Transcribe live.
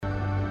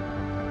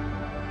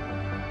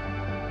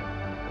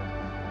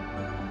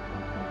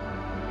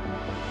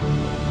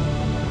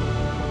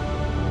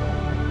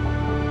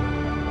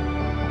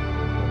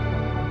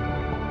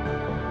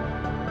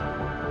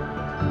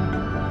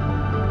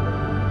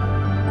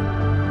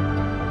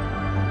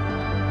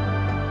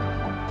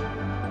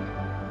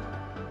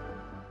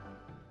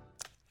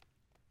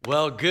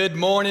Well, good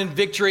morning,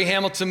 Victory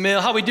Hamilton Mill.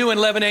 How we doing,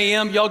 11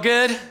 a.m.? Y'all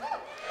good?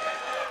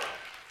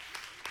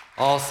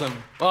 Awesome.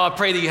 Well, I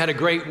pray that you had a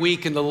great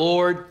week in the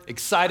Lord.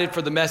 Excited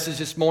for the message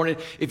this morning.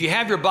 If you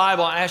have your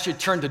Bible, I ask you to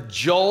turn to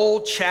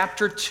Joel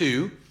chapter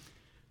 2.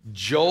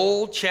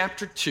 Joel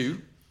chapter 2,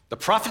 the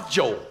prophet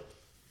Joel.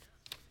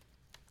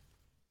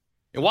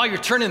 And while you're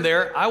turning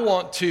there, I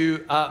want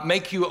to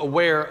make you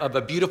aware of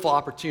a beautiful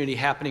opportunity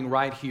happening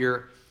right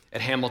here at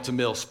Hamilton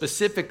Mill,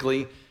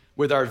 specifically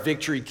with our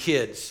Victory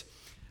kids.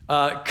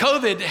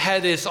 COVID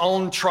had its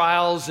own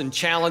trials and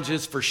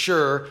challenges for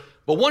sure,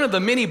 but one of the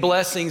many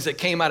blessings that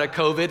came out of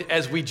COVID,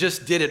 as we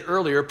just did it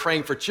earlier,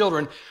 praying for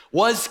children,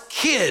 was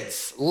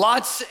kids.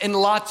 Lots and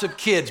lots of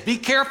kids. Be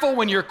careful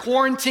when you're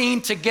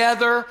quarantined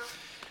together.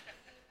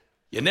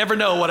 You never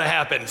know what'll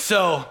happen.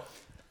 So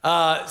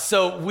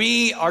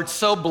we are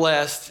so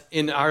blessed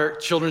in our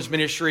children's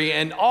ministry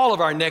and all of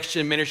our Next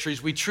Gen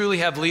ministries. We truly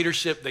have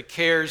leadership that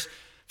cares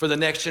for the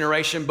next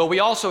generation, but we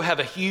also have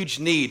a huge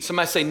need.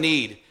 Somebody say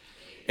need.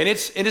 And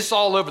it's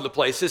all over the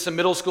place. It's in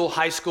middle school,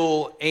 high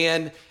school,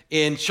 and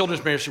in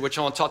children's ministry, which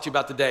I want to talk to you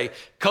about today.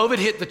 COVID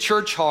hit the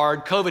church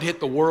hard. COVID hit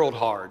the world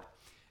hard.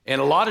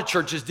 And a lot of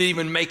churches didn't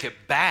even make it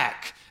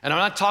back. And I'm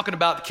not talking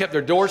about kept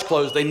their doors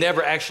closed. They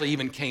never actually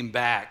even came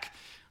back.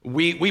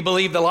 We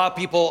believe that a lot of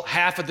people,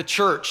 half of the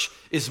church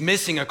is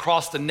missing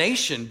across the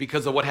nation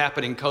because of what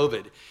happened in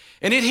COVID.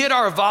 And it hit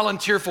our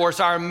volunteer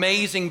force, our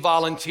amazing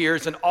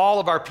volunteers, and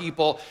all of our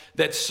people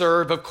that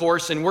serve, of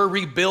course. And we're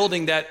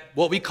rebuilding that,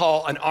 what we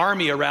call an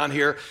army around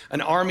here,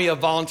 an army of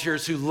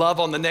volunteers who love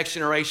on the next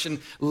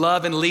generation,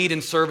 love and lead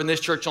and serve in this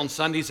church on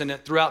Sundays and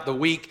throughout the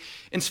week.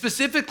 And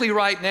specifically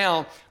right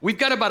now, we've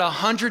got about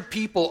 100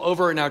 people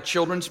over in our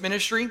children's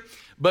ministry.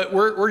 But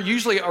we're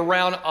usually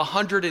around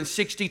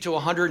 160 to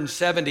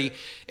 170.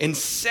 And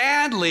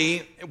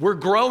sadly, we're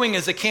growing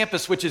as a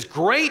campus, which is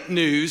great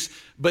news.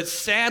 But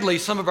sadly,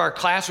 some of our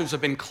classrooms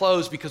have been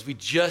closed because we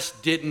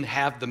just didn't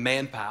have the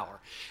manpower.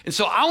 And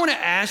so I want to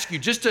ask you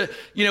just to,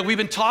 we've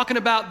been talking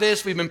about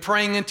this. We've been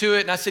praying into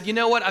it. And I said, you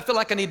know what? I feel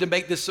like I need to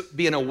make this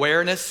be an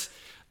awareness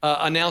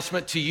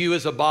announcement to you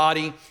as a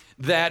body,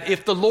 that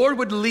if the Lord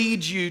would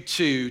lead you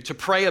to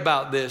pray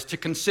about this, to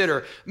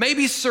consider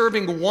maybe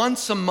serving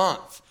once a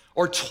month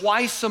or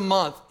twice a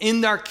month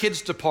in our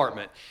kids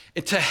department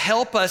to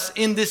help us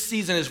in this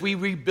season as we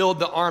rebuild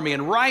the army.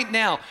 And right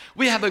now,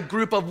 we have a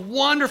group of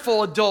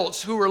wonderful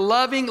adults who are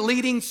loving,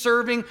 leading,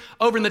 serving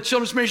over in the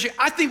children's ministry.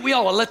 I think we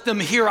ought to let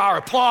them hear our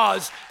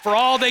applause for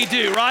all they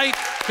do, right?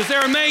 Because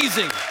they're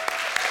amazing.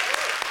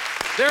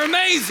 They're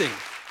amazing.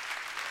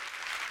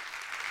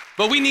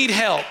 But we need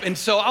help. And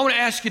so I want to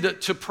ask you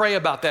to pray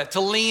about that,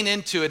 to lean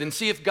into it and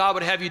see if God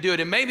would have you do it.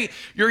 And maybe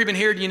you're even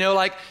here, you're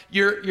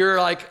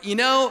like,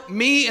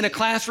 me in a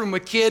classroom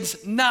with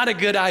kids, not a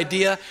good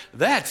idea.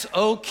 That's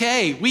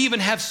okay. We even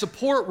have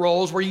support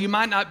roles where you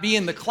might not be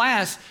in the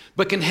class,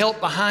 but can help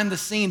behind the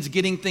scenes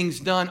getting things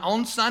done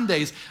on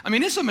Sundays. I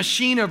mean, it's a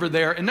machine over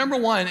there. And number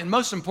one, and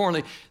most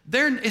importantly,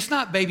 it's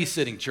not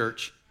babysitting,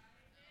 church.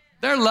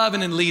 They're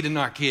loving and leading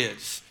our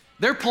kids.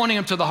 They're pointing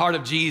them to the heart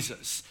of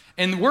Jesus.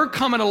 And we're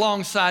coming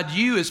alongside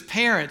you as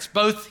parents,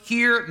 both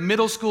here,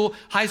 middle school,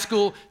 high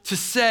school, to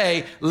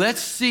say, let's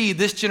see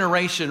this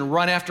generation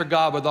run after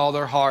God with all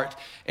their heart.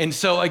 And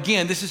so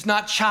again, this is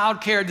not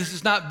childcare, this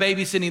is not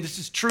babysitting, this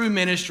is true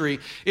ministry.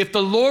 If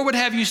the Lord would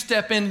have you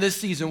step in this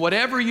season,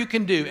 whatever you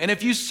can do, and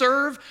if you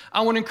serve,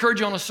 I want to encourage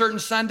you on a certain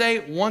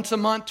Sunday, once a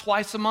month,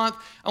 twice a month,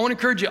 I want to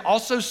encourage you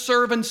also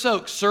serve and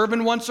soak. Serve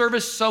in one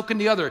service, soak in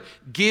the other.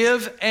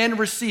 Give and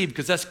receive,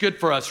 because that's good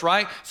for us,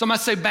 right? Somebody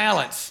say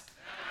balance.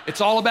 It's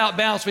all about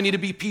balance. We need to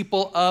be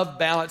people of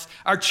balance.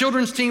 Our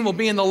children's team will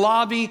be in the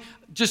lobby.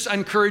 Just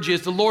encourage you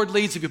as the Lord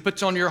leads, if He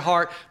puts on your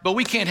heart. But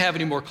we can't have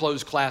any more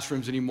closed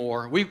classrooms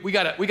anymore. We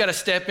gotta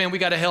step in. We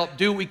gotta help.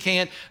 Do what we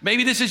can.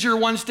 Maybe this is your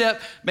one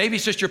step. Maybe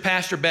it's just your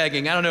pastor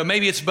begging. I don't know.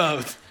 Maybe it's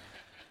both.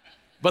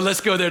 But let's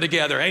go there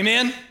together.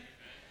 Amen.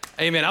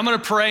 Amen. I'm gonna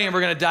pray and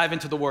we're gonna dive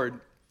into the Word.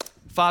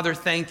 Father,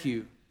 thank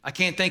you. I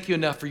can't thank you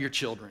enough for your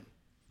children.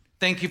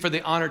 Thank you for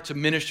the honor to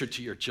minister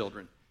to your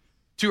children.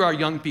 To our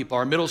young people,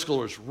 our middle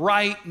schoolers.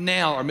 Right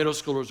now, our middle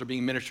schoolers are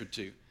being ministered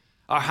to.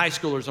 Our high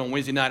schoolers on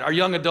Wednesday night, our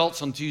young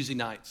adults on Tuesday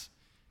nights.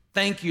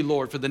 Thank you,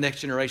 Lord, for the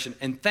next generation.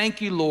 And thank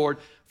you, Lord,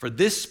 for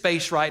this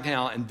space right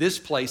now and this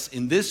place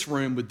in this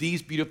room with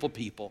these beautiful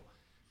people.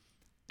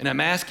 And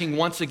I'm asking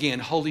once again,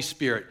 Holy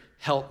Spirit,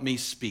 help me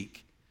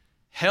speak.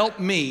 Help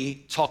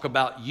me talk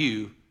about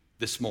you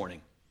this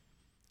morning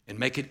and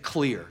make it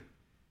clear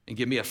and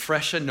give me a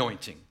fresh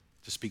anointing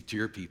to speak to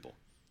your people.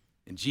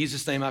 In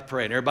Jesus' name I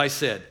pray. And everybody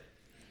said,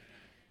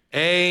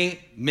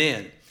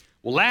 amen.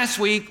 Well, last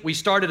week we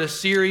started a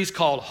series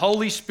called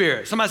Holy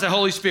Spirit. Somebody say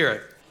Holy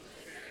Spirit.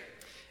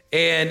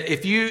 And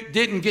if you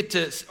didn't get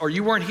to, or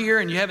you weren't here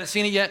and you haven't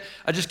seen it yet,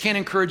 I just can't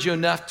encourage you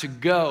enough to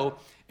go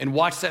and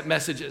watch that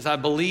message, as I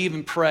believe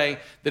and pray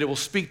that it will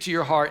speak to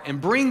your heart and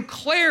bring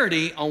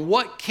clarity on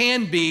what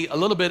can be a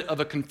little bit of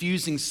a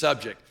confusing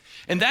subject.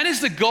 And that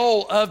is the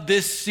goal of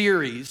this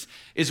series,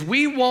 is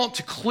we want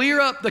to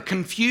clear up the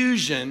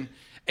confusion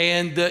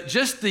and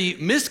just the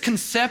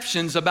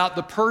misconceptions about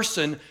the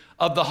person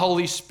of the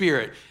Holy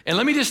Spirit. And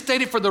let me just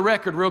state it for the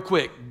record real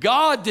quick.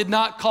 God did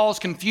not cause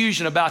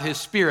confusion about his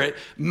Spirit,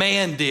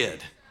 man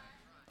did.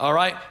 All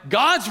right?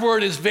 God's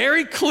word is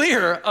very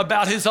clear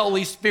about his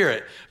Holy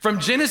Spirit. From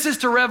Genesis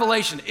to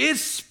Revelation,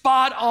 it's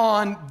spot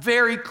on,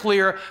 very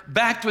clear,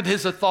 backed with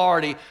his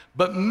authority.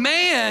 But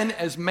man,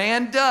 as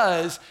man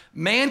does,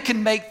 man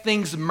can make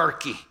things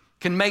murky,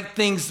 can make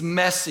things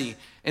messy.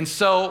 And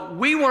so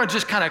we want to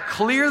just kind of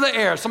clear the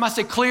air. Somebody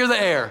say, clear the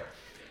air.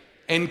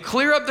 And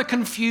clear up the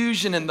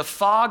confusion and the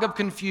fog of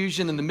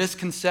confusion and the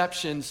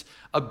misconceptions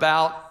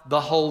about the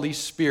Holy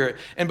Spirit.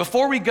 And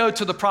before we go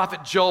to the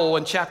prophet Joel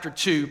in chapter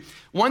 2,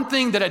 one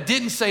thing that I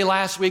didn't say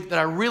last week that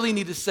I really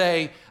need to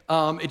say,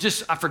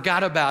 I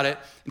forgot about it,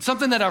 and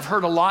something that I've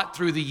heard a lot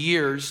through the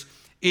years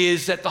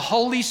is that the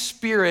Holy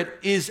Spirit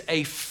is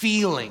a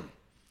feeling.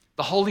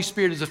 The Holy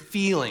Spirit is a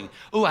feeling.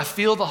 Oh, I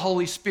feel the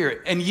Holy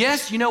Spirit. And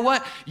yes, you know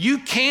what? You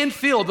can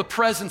feel the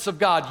presence of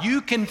God. You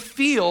can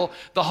feel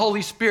the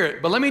Holy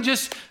Spirit. But let me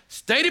just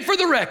state it for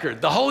the record.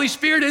 The Holy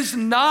Spirit is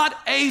not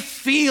a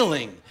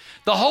feeling.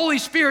 The Holy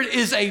Spirit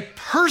is a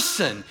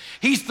person.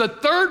 He's the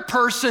third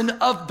person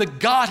of the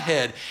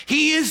Godhead.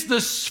 He is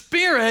the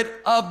Spirit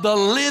of the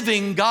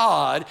living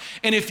God.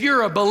 And if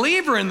you're a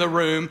believer in the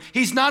room,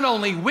 he's not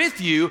only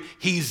with you,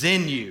 he's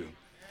in you.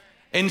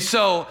 And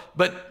so,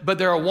 but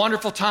there are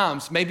wonderful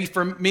times, maybe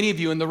for many of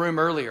you in the room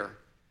earlier,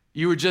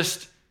 you were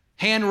just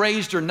hand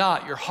raised or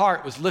not, your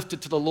heart was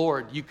lifted to the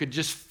Lord. You could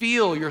just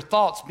feel your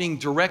thoughts being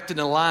directed and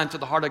aligned to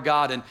the heart of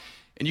God, and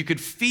you could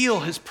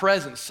feel his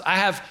presence. I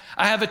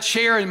have a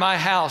chair in my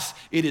house.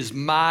 It is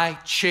my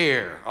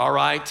chair, all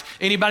right?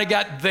 Anybody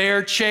got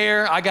their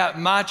chair? I got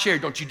my chair.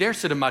 Don't you dare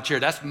sit in my chair.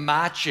 That's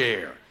my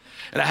chair.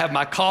 And I have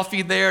my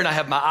coffee there, and I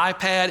have my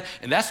iPad,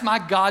 and that's my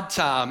God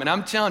time. And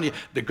I'm telling you,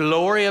 the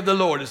glory of the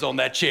Lord is on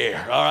that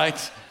chair, all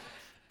right?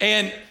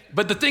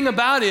 But the thing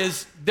about it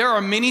is, there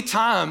are many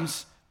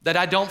times that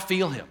I don't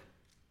feel him.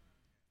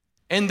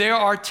 And there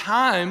are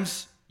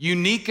times,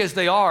 unique as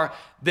they are,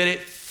 that it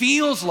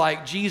feels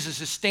like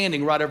Jesus is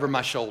standing right over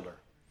my shoulder.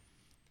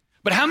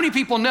 But how many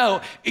people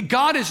know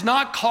God has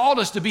not called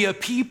us to be a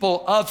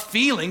people of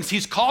feelings?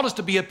 He's called us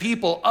to be a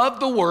people of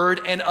the word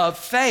and of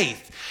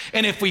faith.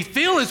 And if we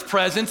feel his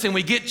presence and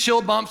we get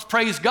chill bumps,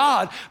 praise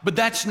God, but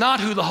that's not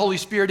who the Holy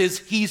Spirit is.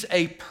 He's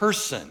a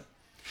person.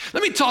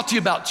 Let me talk to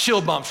you about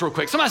chill bumps real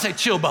quick. Somebody say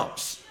chill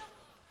bumps.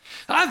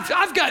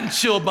 I've gotten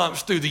chill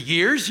bumps through the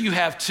years. You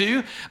have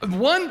too.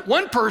 One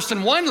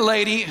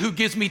lady who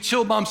gives me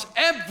chill bumps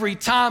every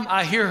time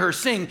I hear her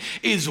sing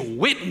is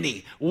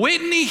Whitney.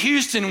 Whitney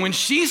Houston, when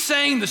she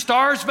sang the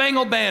Star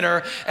Spangled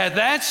Banner at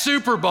that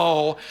Super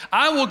Bowl,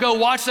 I will go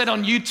watch that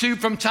on YouTube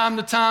from time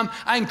to time.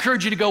 I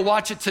encourage you to go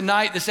watch it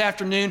tonight, this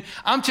afternoon.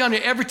 I'm telling you,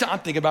 every time I'm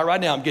thinking about it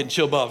right now, I'm getting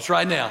chill bumps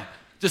right now.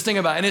 Just think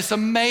about it. And it's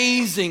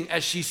amazing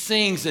as she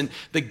sings and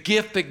the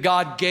gift that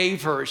God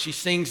gave her. She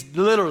sings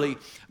literally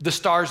the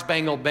Star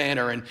Spangled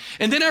Banner. And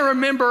then I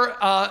remember,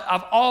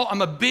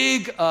 I'm a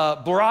big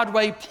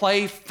Broadway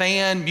play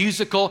fan,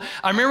 musical.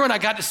 I remember when I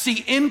got to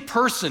see in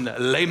person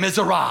Les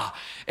Miserables.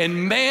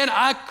 And man,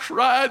 I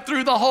cried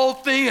through the whole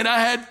thing and I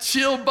had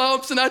chill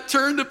bumps and I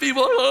turned to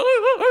people.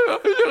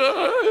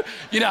 I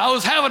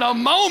was having a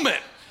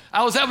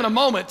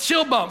moment.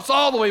 Chill bumps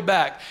all the way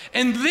back.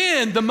 And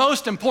then the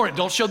most important,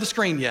 don't show the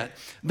screen yet.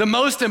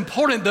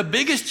 The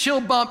biggest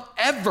chill bump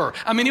ever.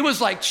 I mean, it was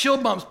like chill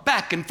bumps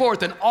back and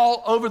forth and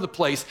all over the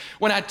place.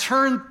 When I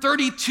turned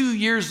 32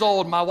 years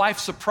old, my wife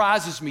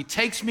surprises me,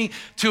 takes me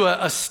to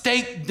a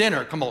steak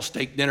dinner. Come on,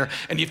 steak dinner.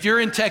 And if you're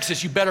in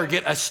Texas, you better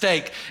get a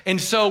steak. And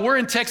so we're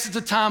in Texas at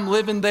the time,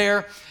 living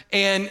there.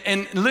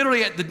 And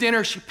literally at the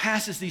dinner, she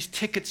passes these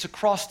tickets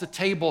across the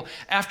table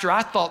after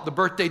I thought the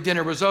birthday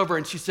dinner was over.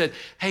 And she said,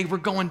 hey, we're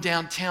going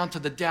downtown to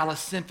the Dallas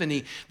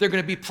Symphony. They're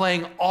going to be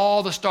playing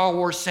all the Star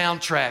Wars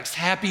soundtracks.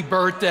 Happy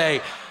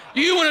birthday.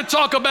 You want to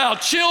talk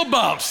about chill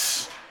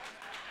bumps.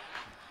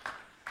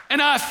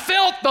 And I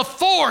felt the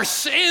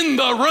force in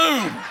the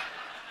room.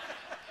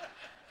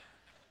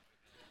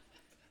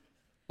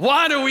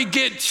 Why do we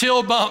get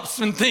chill bumps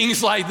and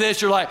things like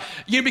this? You're like,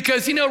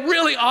 because,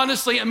 really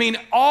honestly,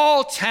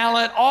 all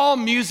talent, all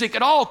music,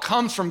 it all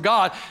comes from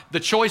God.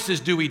 The choice is,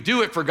 do we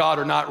do it for God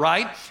or not,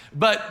 right?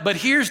 But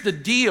here's the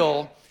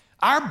deal.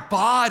 Our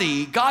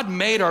body, God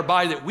made our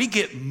body that we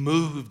get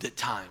moved at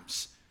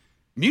times.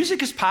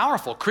 Music is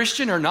powerful,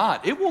 Christian or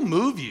not. It will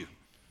move you.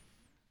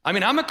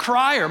 I'm a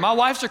crier. My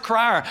wife's a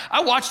crier.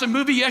 I watched a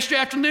movie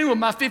yesterday afternoon with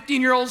my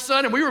 15-year-old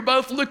son, and we were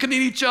both looking at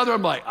each other.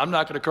 I'm like, I'm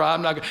not going to cry.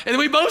 And then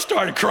we both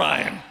started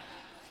crying.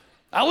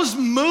 I was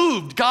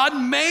moved. God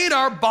made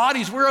our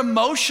bodies. We're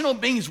emotional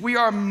beings. We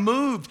are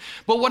moved.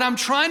 But what I'm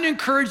trying to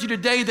encourage you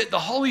today, that the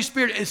Holy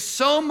Spirit is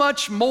so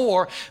much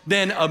more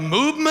than a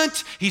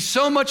movement. He's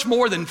so much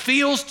more than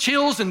feels,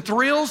 chills, and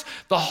thrills.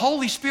 The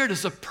Holy Spirit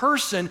is a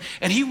person,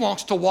 and he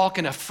wants to walk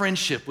in a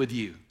friendship with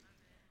you.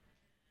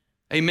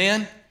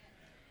 Amen?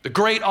 The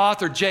great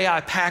author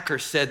J.I. Packer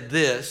said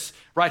this,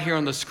 right here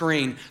on the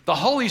screen. The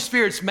Holy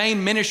Spirit's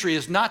main ministry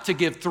is not to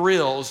give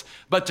thrills,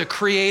 but to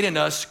create in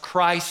us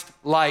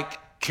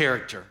Christ-like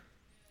character.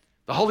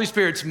 The Holy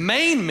Spirit's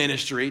main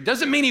ministry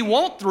doesn't mean he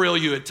won't thrill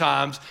you at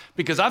times,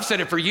 because I've said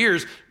it for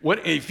years,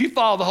 if you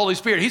follow the Holy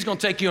Spirit, he's going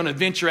to take you on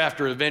adventure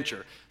after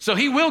adventure. So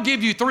he will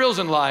give you thrills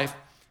in life,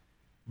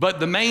 but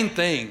the main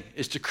thing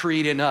is to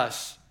create in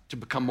us to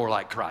become more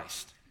like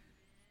Christ.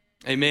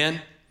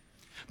 Amen?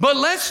 But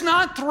let's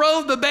not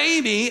throw the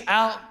baby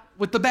out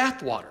with the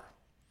bathwater.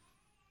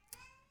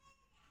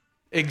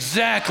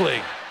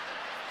 Exactly.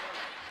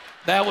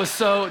 That was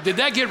so, did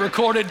that get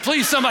recorded?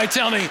 Please somebody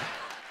tell me.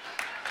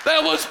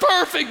 That was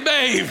perfect,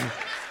 babe.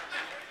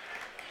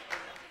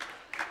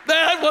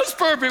 That was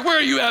perfect. Where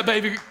are you at,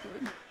 baby?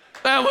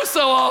 That was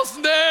so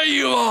awesome. There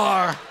you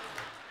are.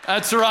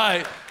 That's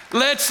right.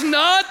 Let's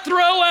not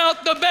throw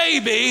out the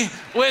baby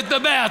with the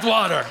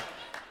bathwater.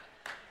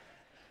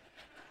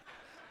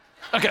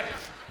 Okay,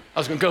 I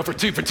was gonna go for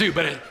two,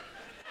 but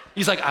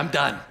he's like, I'm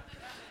done.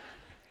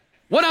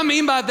 What I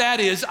mean by that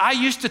is, I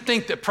used to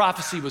think that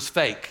prophecy was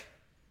fake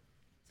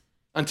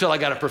until I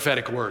got a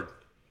prophetic word.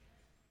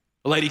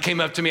 A lady came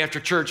up to me after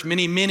church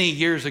many, many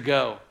years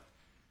ago,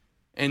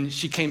 and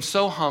she came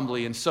so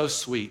humbly and so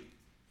sweet.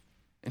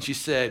 And she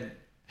said,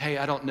 hey,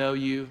 I don't know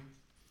you.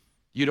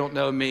 You don't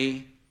know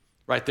me.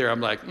 Right there,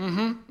 I'm like,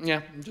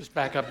 yeah, just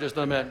back up just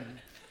a minute.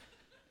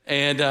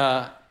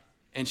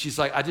 And she's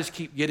like, I just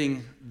keep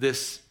getting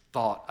this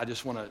thought. I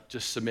just want to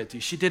just submit to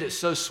you. She did it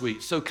so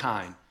sweet, so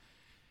kind.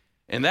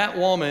 And that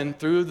woman,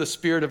 through the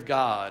Spirit of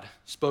God,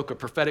 spoke a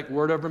prophetic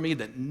word over me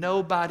that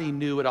nobody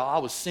knew at all. I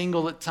was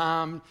single at the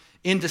time,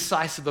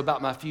 indecisive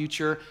about my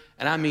future.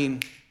 And I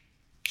mean,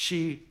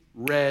 she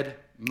read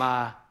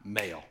my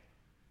mail.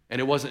 And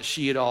it wasn't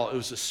she at all. It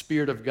was the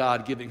Spirit of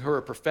God giving her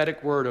a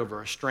prophetic word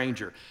over a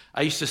stranger.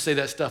 I used to say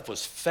that stuff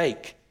was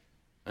fake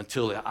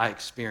until I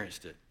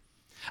experienced it.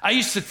 I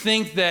used to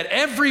think that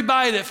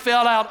everybody that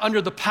fell out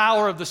under the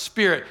power of the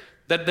Spirit,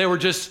 that they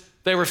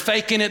were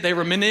faking it, they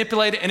were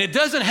manipulating. And it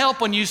doesn't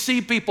help when you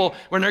see people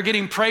when they're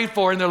getting prayed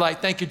for and they're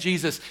like, thank you,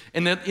 Jesus.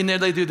 And then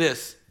they do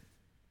this.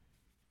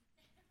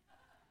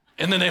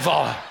 And then they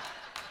fall.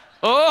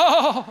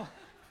 Oh!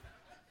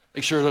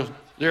 Make sure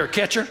they're a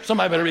catcher.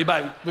 Somebody better be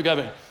by. Look at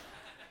me.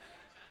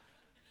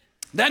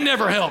 That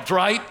never helped,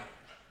 right?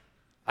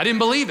 I didn't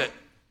believe it.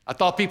 I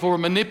thought people were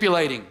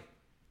manipulating.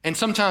 And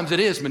sometimes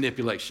it is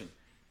manipulation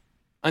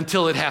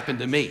until it happened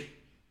to me.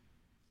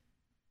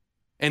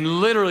 And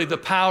literally the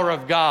power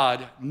of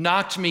God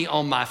knocked me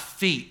on my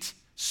feet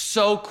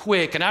so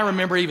quick. And I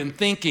remember even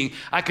thinking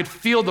I could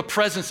feel the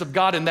presence of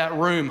God in that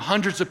room,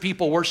 hundreds of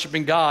people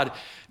worshiping God.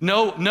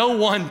 No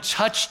one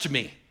touched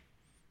me.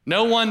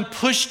 No one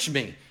pushed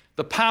me.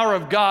 The power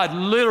of God,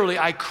 literally,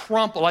 I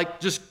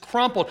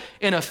crumpled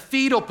in a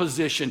fetal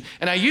position.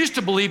 And I used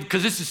to believe,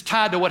 because this is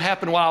tied to what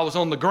happened while I was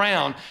on the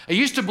ground, I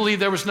used to believe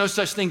there was no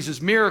such things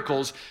as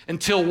miracles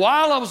until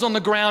while I was on the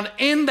ground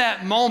in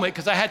that moment,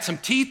 because I had some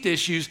teeth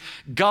issues,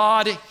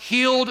 God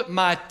healed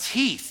my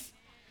teeth.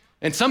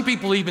 And some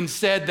people even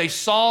said they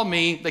saw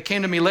me, they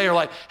came to me later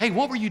like, hey,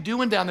 what were you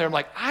doing down there? I'm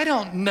like, I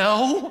don't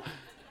know.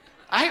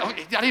 I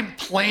didn't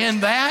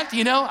plan that,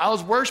 I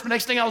was worshiping.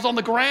 Next thing I was on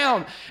the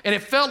ground. And it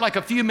felt like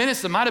a few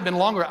minutes. It might have been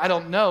longer. I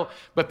don't know.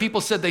 But people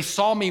said they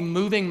saw me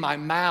moving my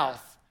mouth.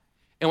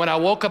 And when I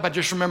woke up, I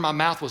just remember my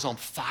mouth was on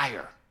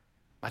fire.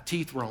 My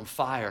teeth were on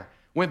fire.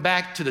 Went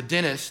back to the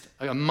dentist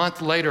a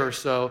month later or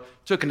so,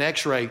 took an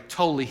x-ray,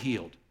 totally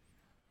healed.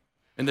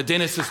 And the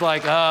dentist is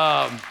like,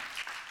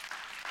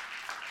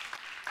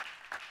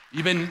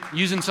 you been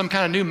using some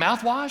kind of new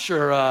mouthwash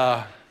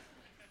or...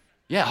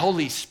 Yeah,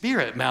 Holy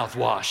Spirit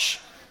mouthwash.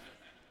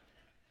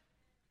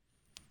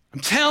 I'm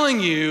telling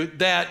you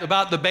that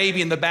about the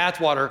baby in the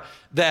bathwater,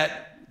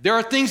 that there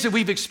are things that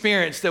we've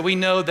experienced that we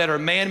know that are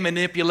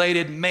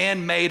man-manipulated,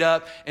 man-made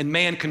up, and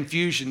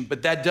man-confusion,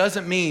 but that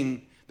doesn't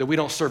mean that we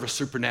don't serve a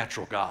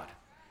supernatural God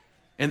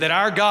and that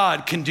our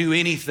God can do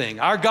anything.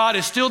 Our God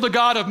is still the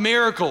God of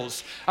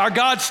miracles. Our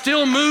God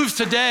still moves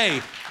today.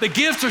 The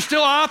gifts are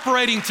still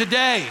operating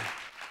today.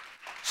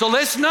 So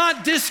let's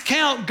not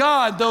discount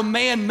God, though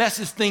man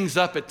messes things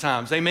up at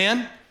times.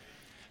 Amen?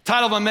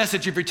 Title of my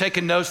message, if you're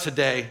taking notes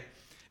today,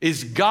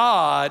 is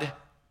God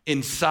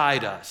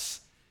Inside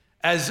Us.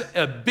 As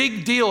a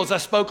big deal, as I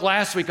spoke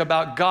last week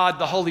about God,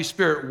 the Holy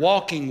Spirit,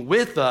 walking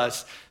with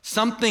us,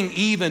 something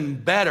even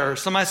better,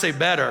 somebody say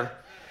better,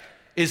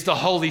 is the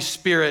Holy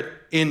Spirit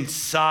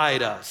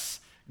inside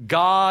us.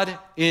 God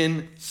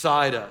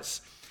inside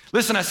us.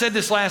 Listen, I said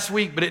this last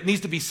week, but it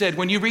needs to be said.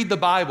 When you read the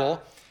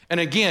Bible, and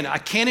again, I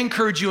can't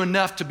encourage you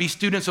enough to be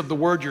students of the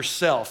Word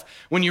yourself.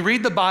 When you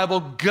read the Bible,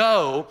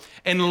 go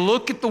and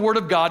look at the Word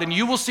of God, and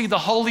you will see the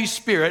Holy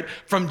Spirit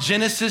from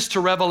Genesis to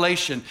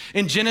Revelation.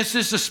 In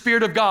Genesis, the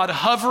Spirit of God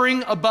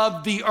hovering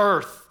above the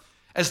earth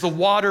as the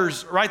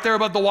waters, right there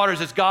above the waters,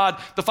 as God,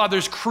 the Father,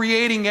 is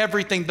creating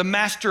everything, the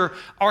master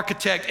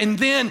architect. And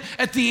then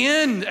at the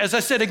end, as I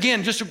said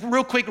again, just a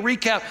real quick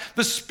recap,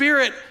 the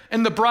Spirit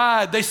and the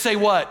bride, they say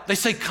what? They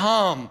say,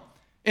 come.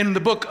 in the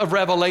book of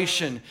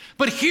Revelation.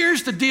 But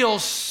here's the deal.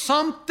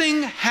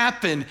 Something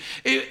happened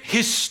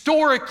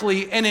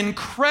historically and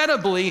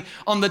incredibly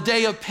on the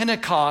day of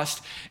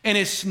Pentecost, and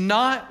it's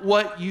not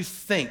what you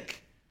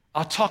think.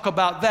 I'll talk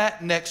about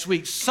that next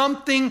week.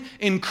 Something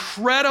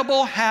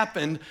incredible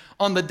happened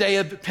on the day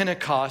of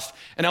Pentecost,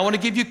 and I want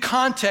to give you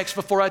context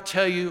before I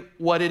tell you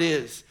what it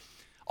is.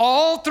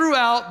 All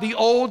throughout the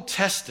Old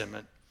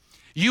Testament,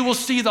 you will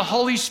see the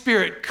Holy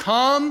Spirit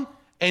come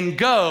and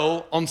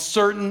go on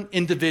certain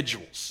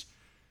individuals.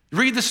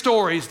 Read the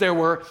stories. There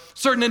were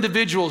certain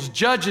individuals,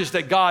 judges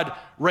that God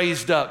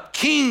raised up,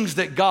 kings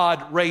that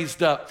God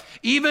raised up.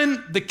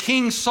 Even the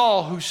King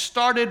Saul, who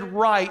started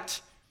right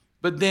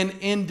but then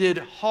ended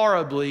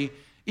horribly.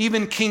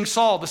 Even King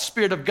Saul, the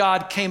Spirit of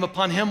God came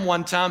upon him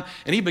one time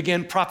and he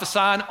began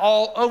prophesying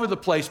all over the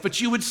place.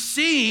 But you would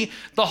see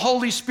the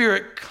Holy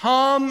Spirit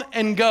come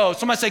and go.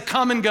 Somebody say,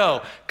 come and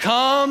go.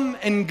 Come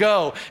and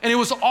go. And it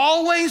was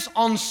always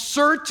on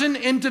certain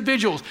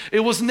individuals.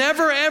 It was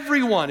never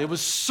everyone. It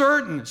was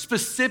certain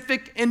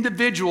specific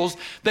individuals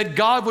that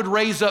God would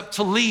raise up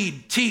to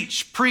lead,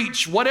 teach,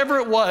 preach, whatever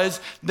it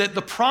was, that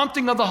the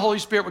prompting of the Holy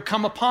Spirit would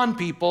come upon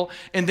people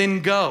and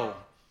then go.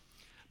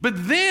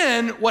 But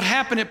then what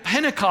happened at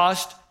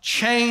Pentecost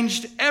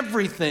changed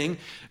everything.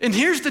 And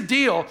here's the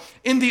deal.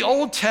 In the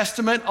Old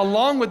Testament,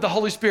 along with the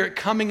Holy Spirit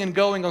coming and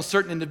going on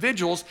certain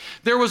individuals,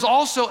 there was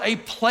also a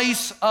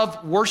place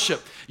of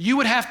worship. You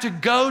would have to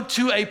go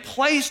to a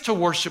place to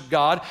worship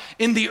God.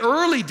 In the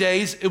early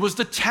days, it was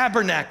the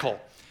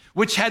tabernacle,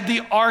 which had the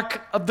Ark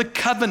of the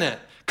Covenant.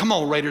 Come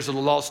on, Raiders of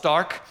the Lost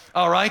Ark.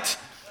 All right.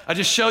 I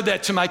just showed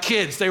that to my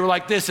kids. They were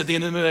like this at the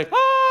end of the day.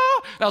 Ah!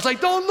 And I was like,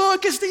 don't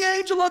look, it's the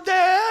angel of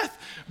death.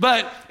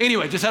 But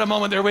anyway, just had a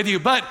moment there with you.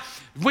 But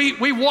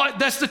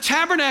that's the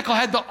tabernacle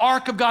had the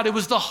Ark of God. It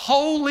was the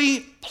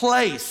holy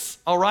place,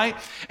 all right?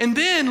 And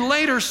then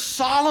later,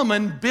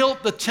 Solomon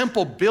built the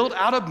temple, built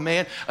out of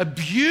man, a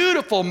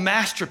beautiful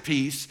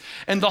masterpiece.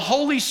 And the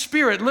Holy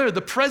Spirit, literally,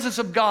 the presence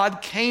of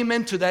God came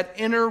into that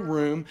inner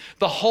room,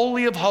 the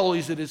Holy of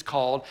Holies it is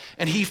called,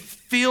 and he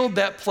filled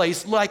that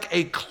place like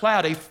a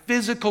cloud, a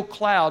physical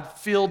cloud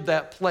filled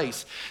that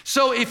place.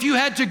 So if you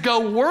had to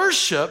go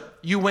worship,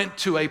 you went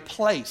to a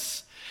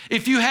place.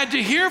 If you had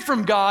to hear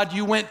from God,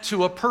 you went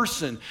to a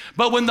person.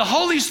 But when the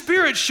Holy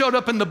Spirit showed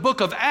up in the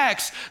book of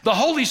Acts, the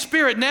Holy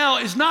Spirit now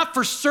is not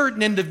for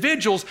certain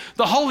individuals.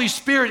 The Holy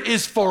Spirit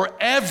is for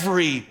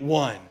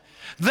everyone.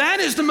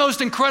 That is the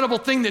most incredible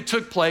thing that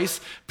took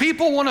place.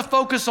 People want to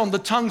focus on the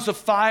tongues of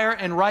fire,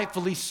 and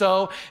rightfully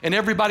so, and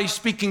everybody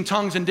speaking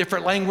tongues in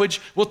different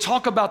language. We'll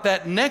talk about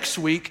that next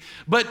week.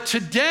 But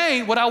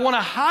today, what I want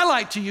to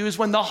highlight to you is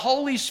when the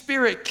Holy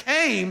Spirit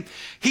came,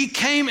 he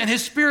came and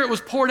his Spirit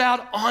was poured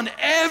out on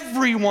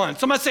everyone.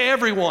 Somebody say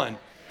everyone.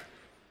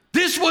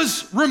 This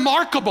was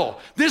remarkable.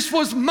 This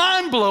was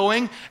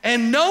mind-blowing,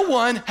 and no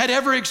one had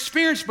ever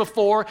experienced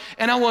before.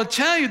 And I want to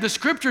tell you, the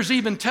scriptures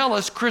even tell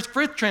us, Chris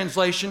Frith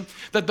translation,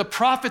 that the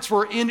prophets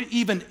were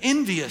even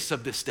envious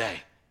of this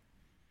day.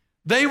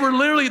 They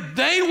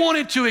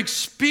wanted to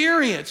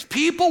experience,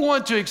 people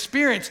want to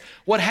experience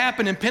what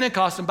happened in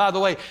Pentecost. And by the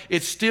way,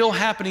 it's still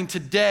happening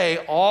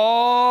today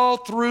all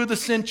through the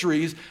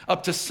centuries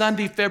up to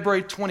Sunday,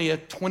 February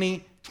 20th,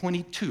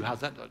 2022.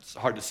 How's that? It's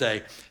hard to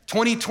say.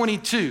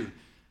 2022.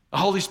 The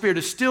Holy Spirit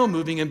is still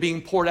moving and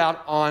being poured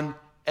out on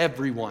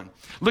everyone.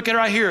 Look at it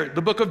right here, the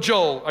book of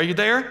Joel. Are you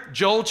there?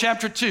 Joel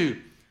chapter 2.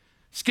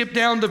 Skip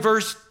down to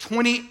verse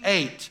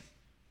 28.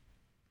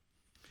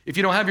 If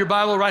you don't have your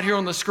Bible right here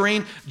on the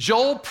screen,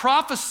 Joel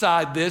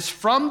prophesied this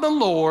from the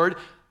Lord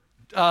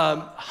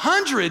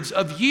hundreds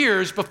of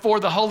years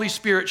before the Holy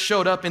Spirit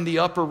showed up in the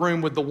upper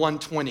room with the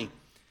 120.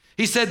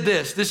 He said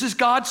this is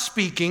God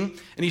speaking,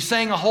 and he's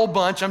saying a whole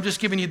bunch. I'm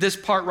just giving you this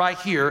part right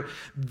here.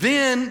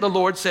 Then the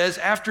Lord says,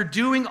 after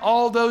doing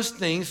all those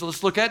things,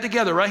 let's look at it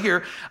together right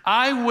here.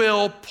 I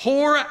will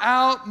pour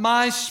out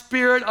my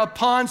Spirit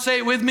upon, say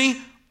it with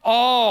me,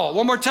 all.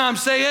 One more time,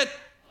 say it.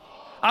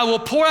 I will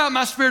pour out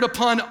my Spirit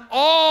upon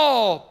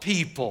all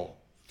people.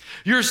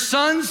 Your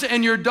sons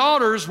and your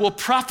daughters will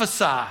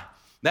prophesy.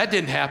 That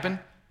didn't happen.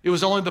 It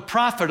was only the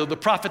prophet or the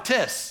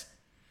prophetess.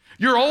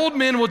 Your old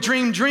men will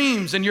dream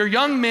dreams, and your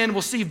young men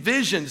will see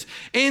visions.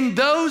 In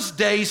those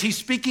days, he's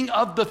speaking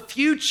of the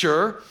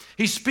future.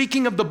 He's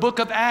speaking of the book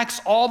of Acts,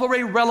 all the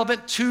way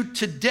relevant to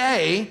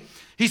today.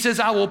 He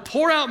says, I will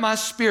pour out my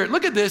Spirit.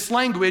 Look at this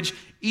language,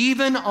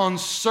 even on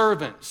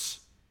servants,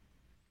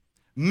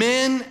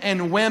 men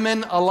and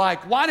women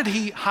alike. Why did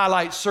he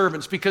highlight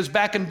servants? Because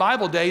back in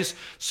Bible days,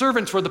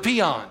 servants were the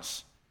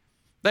peons.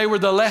 They were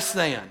the less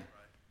than.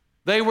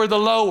 They were the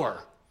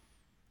lower.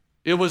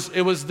 It was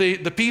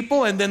the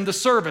people and then the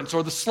servants,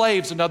 or the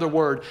slaves, another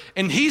word.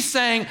 And he's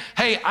saying,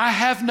 hey, I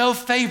have no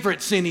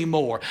favorites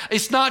anymore.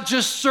 It's not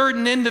just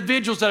certain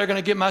individuals that are going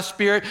to get my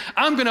Spirit.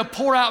 I'm going to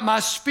pour out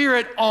my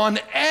Spirit on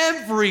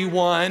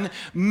everyone,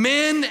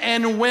 men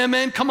and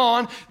women. Come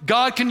on,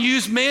 God can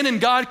use men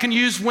and God can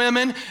use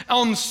women,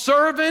 on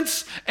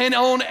servants and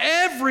on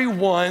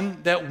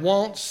everyone that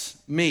wants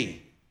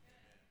me.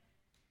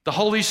 The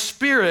Holy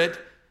Spirit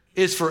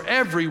is for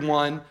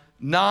everyone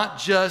not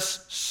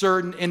just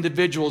certain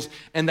individuals.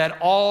 And that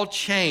all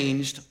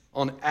changed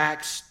on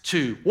Acts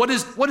 2. What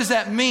does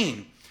that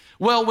mean?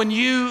 Well, when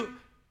you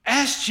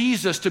ask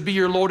Jesus to be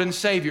your Lord and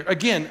Savior,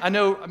 again, I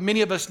know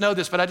many of us know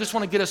this, but I just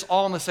want to get us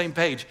all on the same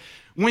page.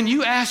 When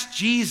you ask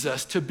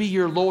Jesus to be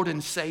your Lord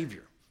and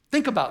Savior,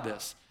 think about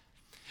this.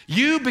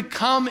 You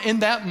become in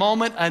that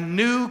moment a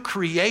new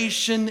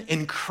creation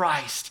in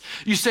Christ.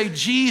 You say,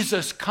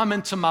 Jesus, come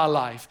into my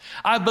life.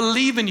 I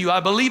believe in you. I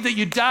believe that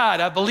you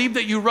died. I believe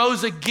that you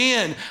rose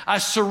again. I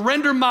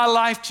surrender my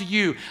life to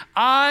you.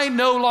 I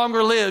no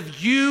longer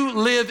live. You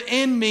live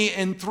in me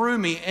and through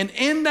me. And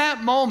in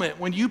that moment,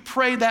 when you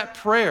pray that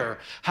prayer,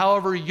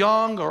 however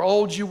young or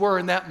old you were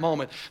in that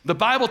moment, the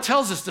Bible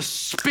tells us the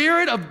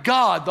Spirit of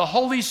God, the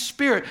Holy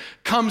Spirit,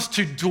 comes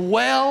to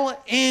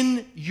dwell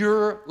in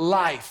your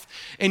life.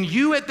 And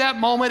you at that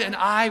moment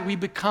and we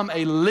become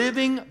a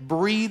living,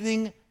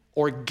 breathing,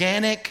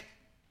 organic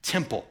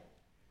temple.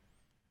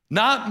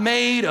 Not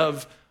made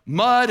of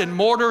mud and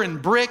mortar and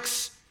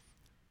bricks,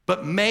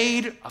 but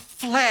made of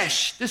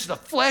flesh. This is a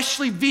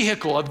fleshly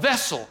vehicle, a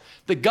vessel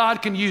that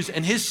God can use.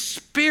 And His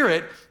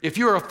Spirit, if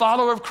you're a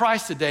follower of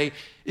Christ today,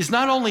 is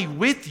not only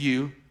with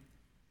you,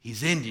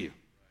 He's in you.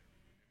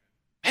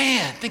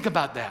 Man, think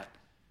about that.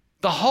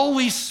 The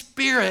Holy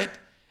Spirit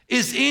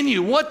is in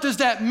you. What does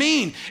that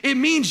mean? It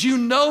means you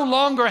no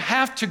longer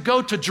have to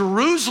go to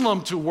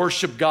Jerusalem to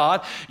worship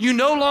God. You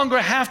no longer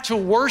have to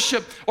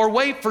worship or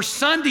wait for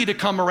Sunday to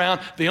come around.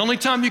 The only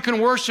time you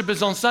can worship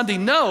is on Sunday.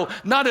 No,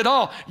 not at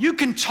all. You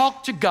can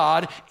talk to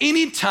God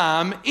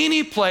anytime,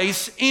 any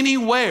place,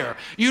 anywhere.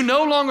 You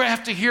no longer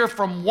have to hear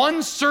from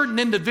one certain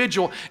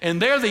individual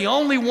and they're the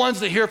only ones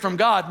that hear from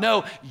God.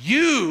 No,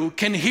 you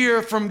can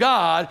hear from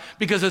God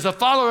because as a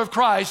follower of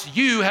Christ,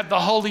 you have the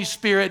Holy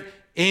Spirit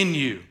in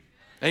you.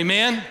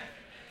 Amen?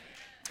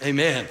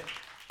 Amen.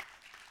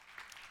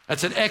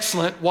 That's an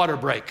excellent water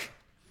break.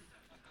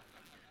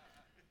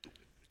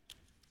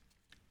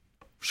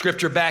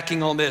 Scripture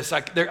backing on this.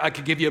 I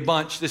could give you a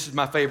bunch. This is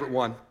my favorite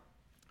one.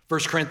 1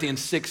 Corinthians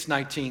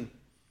 6:19.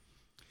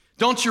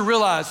 Don't you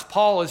realize,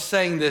 Paul is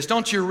saying this,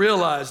 don't you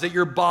realize that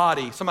your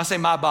body, somebody say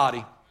my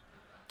body.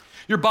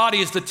 Your body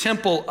is the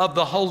temple of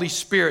the Holy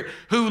Spirit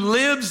who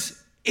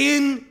lives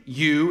in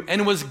you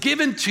and was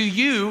given to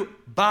you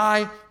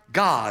by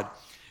God.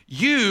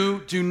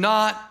 You do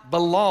not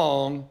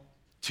belong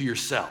to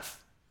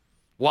yourself.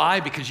 Why?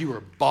 Because you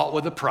were bought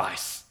with a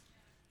price.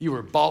 You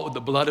were bought with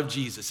the blood of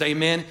Jesus.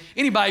 Amen.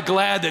 Anybody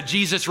glad that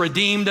Jesus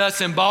redeemed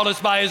us and bought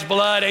us by His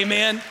blood?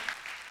 Amen.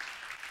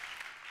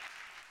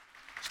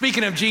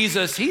 Speaking of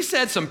Jesus, He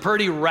said some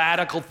pretty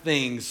radical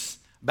things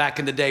back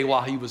in the day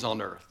while He was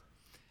on earth.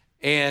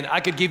 And I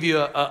could give you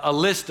a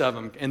list of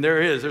them, and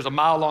there's a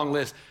mile-long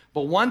list.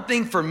 But one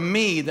thing for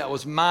me that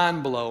was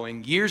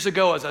mind-blowing years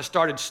ago as I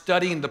started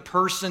studying the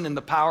person and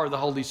the power of the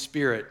Holy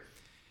Spirit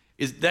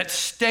is that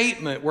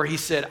statement where He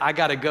said, I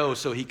got to go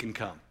so He can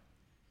come.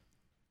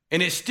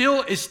 And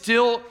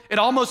it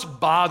almost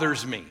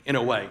bothers me in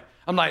a way.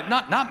 I'm like,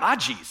 not my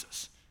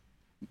Jesus.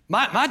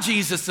 My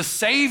Jesus, the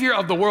Savior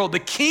of the world, the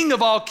King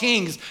of all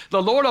kings,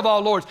 the Lord of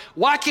all lords.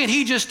 Why can't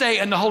He just stay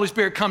and the Holy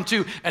Spirit come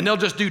too and they'll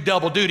just do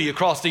double duty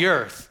across the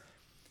earth?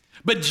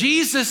 But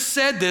Jesus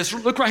said this,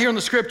 look right here in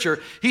the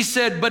scripture. He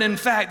said, but in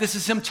fact, this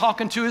is Him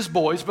talking to His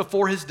boys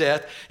before His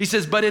death. He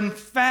says, but in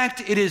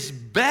fact, it is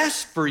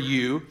best for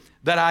you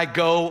that I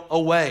go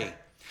away.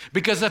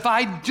 Because if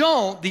I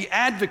don't, the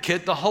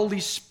advocate, the Holy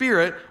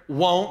Spirit,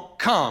 won't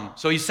come.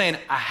 So He's saying,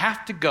 I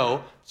have to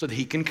go so that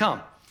He can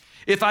come.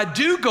 If I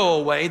do go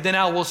away, then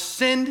I will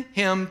send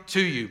Him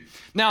to you.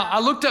 Now,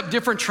 I looked up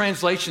different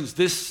translations.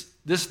 This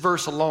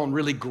verse alone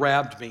really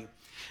grabbed me.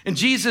 And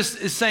Jesus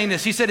is saying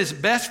this. He said, it's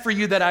best for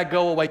you that I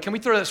go away. Can we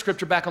throw that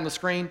scripture back on the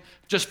screen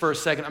just for a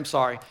second? I'm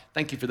sorry.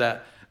 Thank you for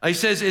that. He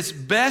says, it's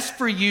best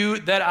for you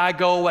that I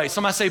go away.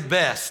 Somebody say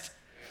best.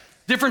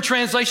 Different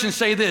translations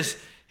say this.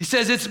 He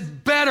says, it's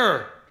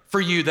better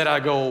for you that I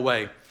go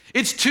away.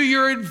 It's to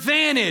your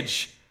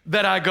advantage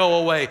that I go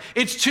away.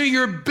 It's to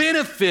your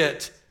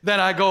benefit that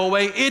I go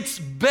away. It's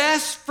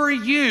best for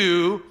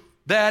you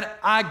that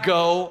I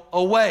go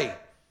away.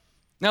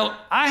 Now,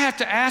 I have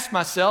to ask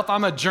myself,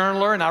 I'm a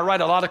journaler and I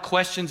write a lot of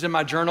questions in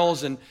my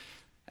journals and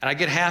I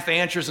get half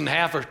answers and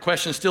half are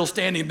questions still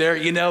standing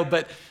there,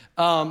 but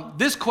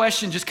this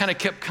question just kind of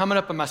kept coming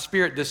up in my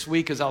spirit this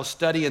week as I was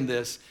studying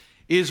this,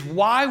 is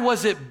why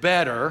was it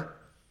better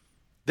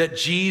that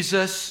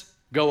Jesus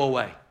go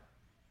away?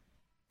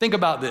 Think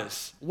about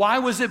this. Why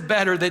was it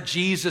better that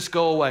Jesus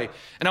go away?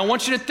 And I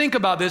want you to think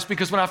about this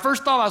because when I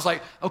first thought, I was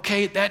like,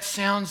 okay, that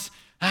sounds,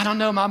 I don't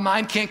know, my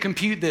mind can't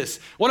compute this.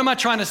 What am I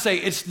trying to say?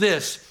 It's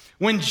this.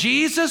 When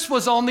Jesus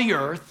was on the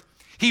earth,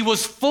 He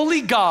was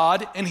fully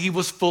God and He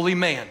was fully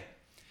man.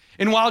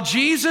 And while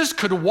Jesus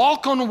could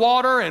walk on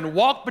water and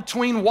walk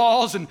between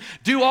walls and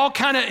do all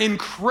kind of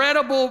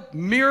incredible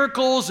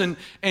miracles and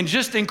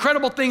just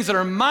incredible things that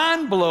are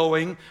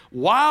mind-blowing,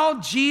 while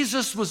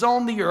Jesus was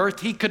on the earth,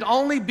 He could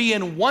only be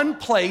in one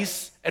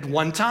place at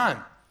one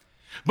time.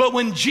 But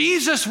when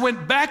Jesus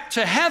went back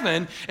to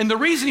heaven, and the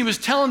reason he was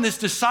telling his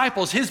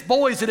disciples, his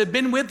boys that had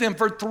been with him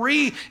for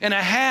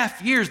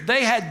 3.5 years,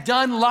 they had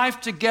done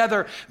life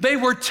together. They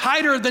were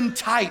tighter than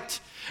tight.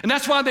 And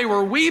that's why they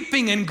were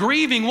weeping and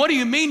grieving. What do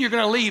you mean you're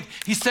going to leave?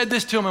 He said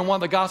this to them in one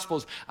of the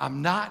Gospels,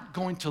 I'm not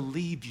going to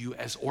leave you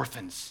as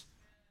orphans.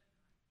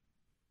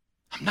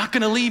 I'm not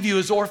going to leave you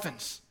as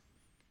orphans.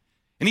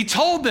 And he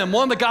told them,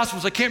 one of the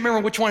Gospels, I can't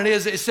remember which one it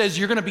is, it says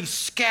you're going to be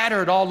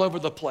scattered all over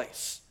the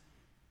place.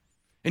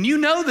 And you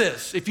know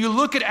this. If you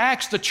look at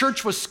Acts, the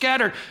church was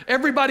scattered.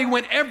 Everybody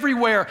went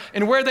everywhere.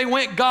 And where they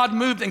went, God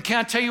moved. And can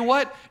I tell you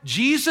what?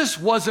 Jesus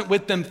wasn't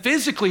with them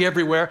physically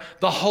everywhere.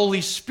 The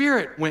Holy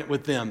Spirit went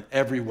with them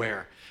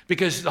everywhere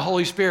because the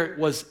Holy Spirit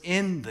was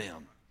in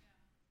them.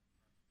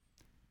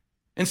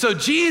 And so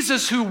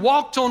Jesus, who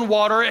walked on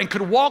water and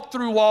could walk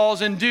through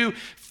walls and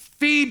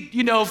feed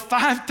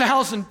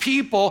 5,000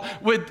 people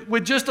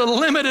with just a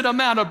limited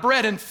amount of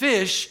bread and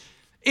fish,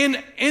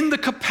 in the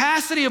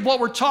capacity of what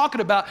we're talking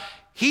about,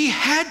 he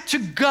had to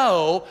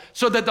go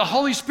so that the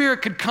Holy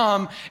Spirit could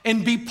come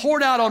and be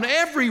poured out on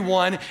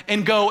everyone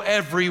and go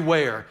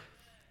everywhere.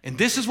 And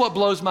this is what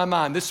blows my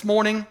mind. This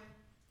morning,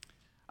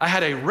 I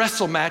had a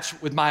wrestle match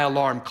with my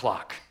alarm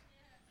clock.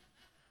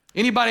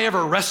 Anybody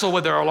ever wrestle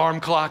with their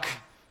alarm clock?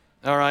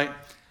 All right.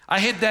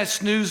 I hit that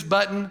snooze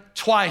button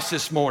twice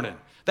this morning.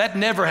 That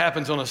never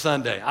happens on a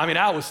Sunday. I mean,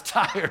 I was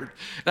tired.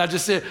 And I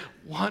just said,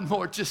 one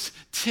more, just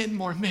 10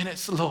 more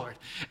minutes, Lord.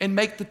 And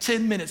make the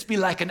 10 minutes be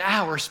like an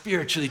hour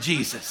spiritually,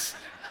 Jesus.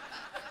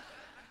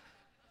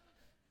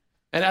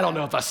 And I don't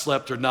know if I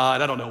slept or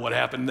not. I don't know what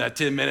happened in that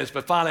 10 minutes.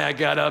 But finally, I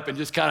got up and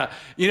just kind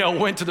of,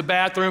 went to the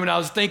bathroom. And I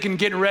was thinking,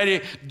 getting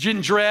ready,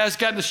 getting dressed,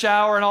 got in the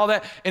shower and all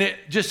that. And it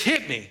just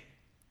hit me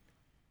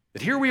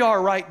that here we are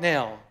right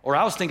now, or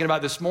I was thinking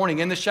about this morning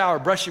in the shower,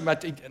 brushing my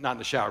teeth, not in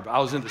the shower, but I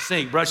was in the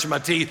sink brushing my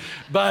teeth.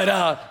 But,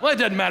 it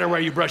doesn't matter where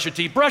you brush your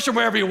teeth. Brush them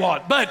wherever you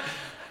want. But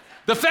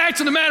the fact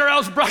of the matter, I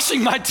was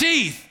brushing my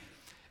teeth.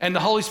 And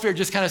the Holy Spirit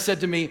just kind of said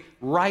to me,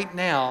 right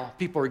now,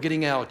 people are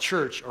getting out of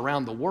church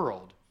around the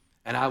world.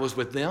 And I was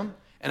with them,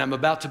 and I'm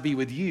about to be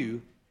with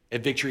you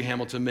at Victory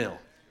Hamilton Mill.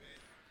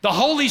 The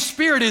Holy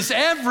Spirit is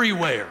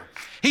everywhere.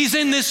 He's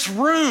in this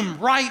room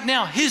right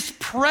now. His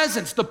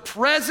presence, the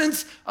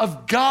presence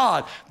of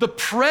God, the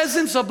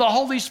presence of the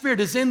Holy Spirit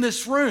is in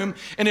this room.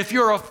 And if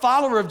you're a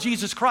follower of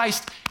Jesus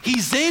Christ,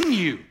 he's in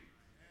you.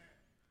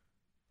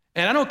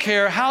 And I don't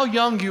care how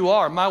young you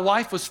are. My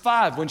wife was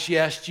 5 when she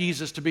asked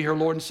Jesus to be her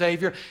Lord and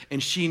Savior,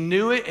 and she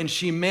knew it and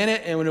she meant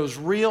it, and when it was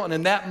real, and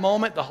in that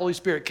moment, the Holy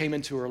Spirit came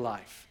into her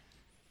life.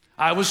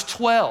 I was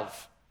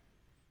 12.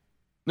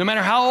 No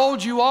matter how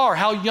old you are,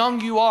 how young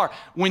you are,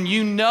 when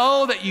you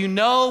know that you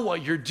know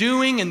what you're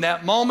doing in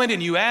that moment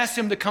and you ask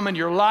him to come into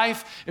your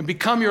life and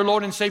become your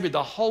Lord and Savior,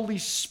 the Holy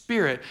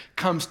Spirit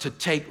comes to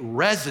take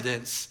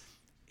residence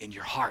in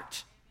your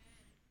heart,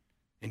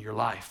 in your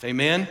life.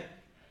 Amen?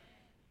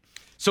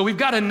 So we've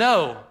got to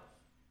know,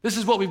 this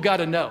is what we've got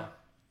to know.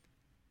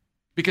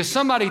 Because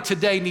somebody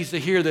today needs to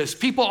hear this.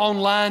 People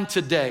online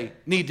today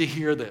need to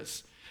hear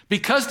this.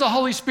 Because the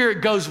Holy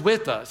Spirit goes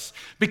with us,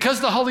 because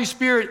the Holy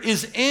Spirit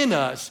is in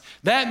us,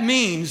 that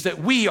means that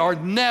we are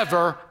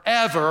never,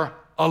 ever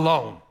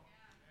alone.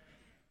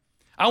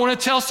 I want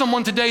to tell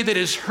someone today that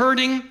is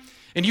hurting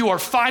and you are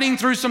fighting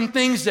through some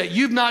things that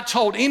you've not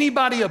told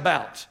anybody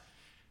about.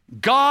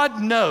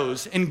 God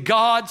knows and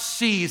God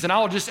sees, and I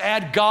will just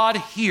add, God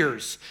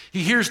hears.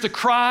 He hears the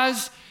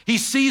cries. He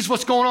sees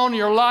what's going on in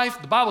your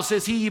life. The Bible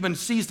says he even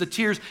sees the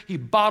tears. He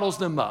bottles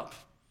them up.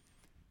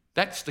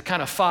 That's the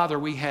kind of Father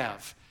we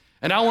have.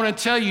 And I want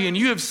to tell you, and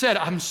you have said,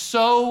 I'm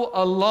so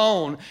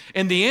alone.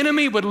 And the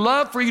enemy would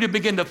love for you to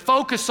begin to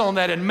focus on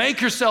that and make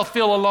yourself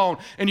feel alone.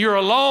 And you're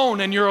alone,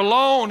 and you're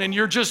alone, and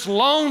you're just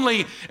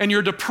lonely, and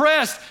you're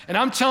depressed. And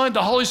I'm telling you,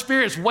 the Holy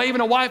Spirit is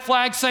waving a white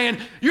flag saying,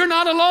 you're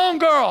not alone,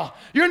 girl.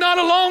 You're not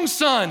alone,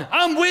 son.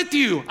 I'm with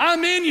you.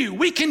 I'm in you.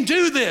 We can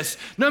do this.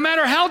 No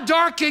matter how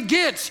dark it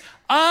gets,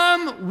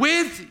 I'm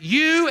with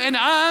you, and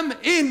I'm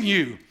in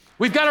you.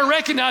 We've got to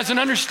recognize and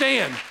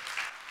understand.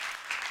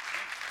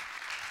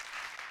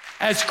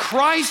 As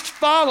Christ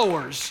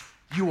followers,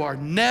 you are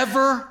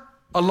never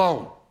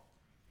alone.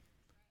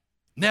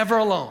 Never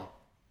alone.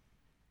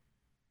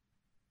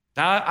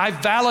 Now, I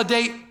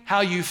validate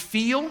how you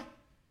feel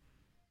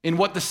in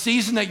what the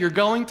season that you're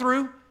going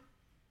through,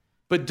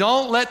 but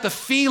don't let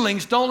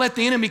the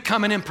enemy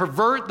come in and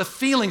pervert the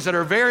feelings that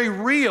are very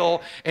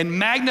real and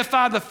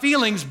magnify the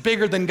feelings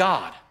bigger than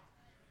God.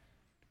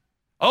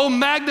 Oh,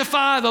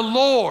 magnify the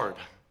Lord,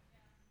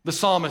 the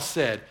psalmist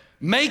said.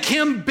 Make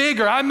him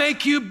bigger. I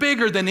make you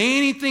bigger than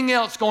anything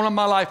else going on in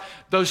my life.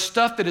 Those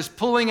stuff that is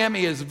pulling at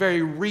me is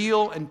very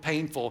real and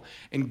painful.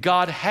 And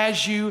God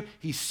has you,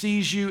 he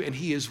sees you, and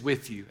he is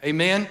with you.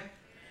 Amen?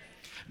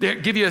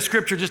 Give you a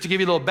scripture just to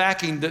give you a little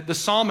backing. The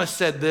psalmist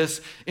said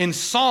this in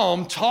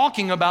Psalm,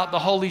 talking about the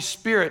Holy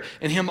Spirit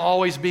and him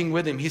always being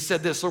with him. He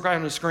said this, look right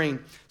on the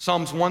screen,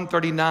 Psalms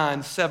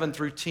 139, 7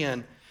 through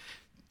 10.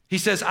 He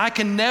says, I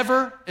can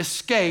never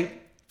escape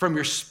from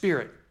your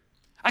spirit.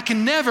 I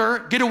can never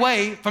get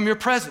away from your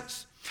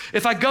presence.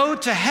 If I go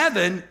to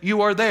heaven,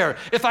 you are there.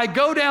 If I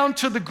go down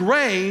to the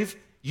grave,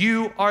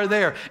 you are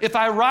there. If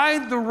I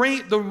ride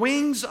the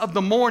wings of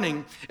the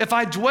morning, if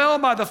I dwell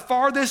by the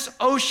farthest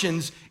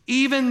oceans,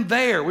 even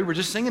there, we were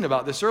just singing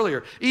about this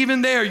earlier,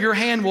 even there your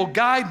hand will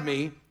guide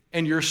me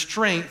and your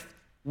strength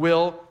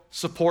will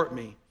support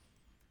me.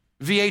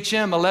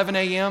 VHM, 11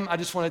 a.m., I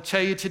just want to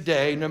tell you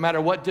today, no matter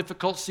what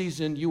difficult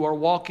season you are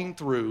walking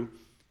through,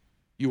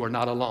 you are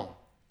not alone.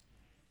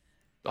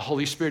 The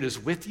Holy Spirit is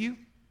with you,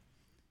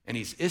 and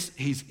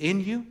He's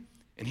in you,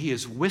 and He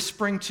is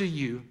whispering to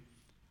you,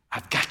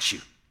 I've got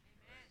you.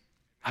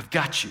 I've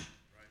got you.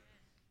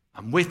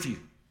 I'm with you.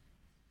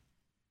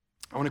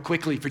 I want to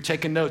quickly, if you're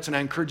taking notes, and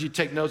I encourage you to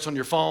take notes on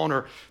your phone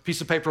or piece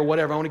of paper or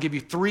whatever, I want to give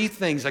you 3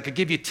 things. I could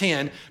give you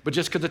 10, but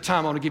just because of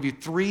time, I want to give you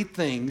 3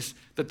 things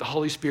that the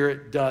Holy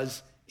Spirit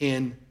does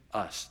in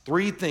us.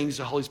 3 things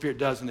the Holy Spirit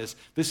does in this.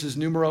 This is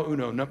numero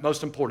uno,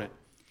 most important.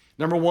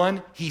 Number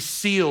 1, He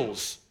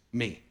seals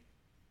me.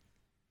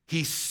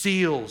 He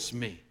seals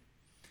me.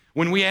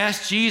 When we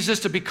ask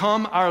Jesus to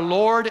become our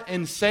Lord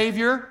and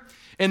Savior,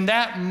 in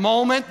that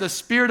moment, the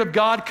Spirit of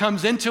God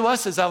comes into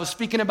us, as I was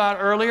speaking about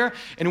earlier,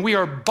 and we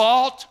are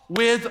bought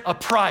with a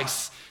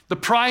price. The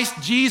price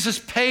Jesus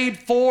paid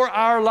for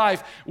our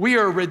life. We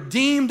are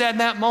redeemed at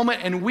that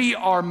moment, and we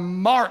are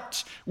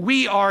marked.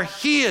 We are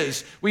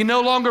His. We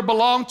no longer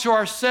belong to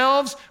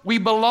ourselves. We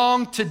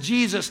belong to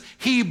Jesus.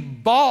 He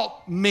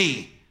bought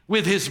me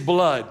with His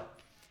blood.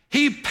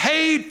 He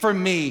paid for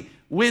me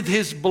with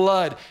His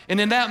blood. And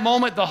in that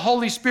moment, the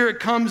Holy Spirit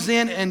comes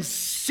in and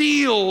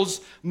seals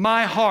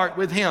my heart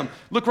with Him.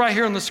 Look right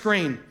here on the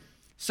screen.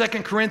 2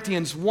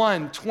 Corinthians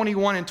 1,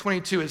 21 and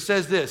 22. It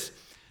says this,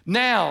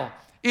 now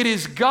it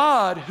is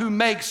God who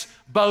makes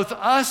both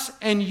us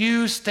and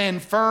you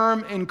stand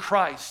firm in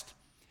Christ.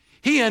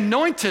 He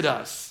anointed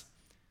us.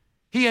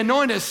 He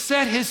anointed us,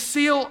 set His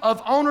seal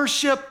of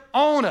ownership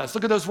on us.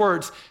 Look at those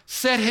words.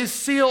 Set His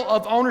seal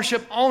of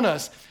ownership on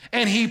us.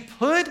 And He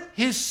put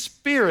His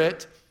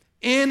Spirit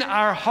in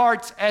our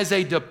hearts as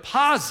a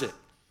deposit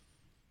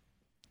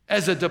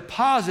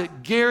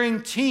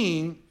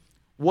guaranteeing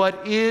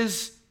what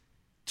is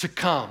to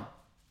come.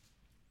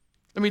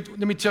 Let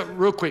me tell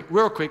real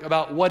quick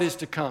about what is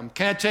to come.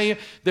 Can I tell you,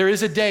 there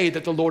is a day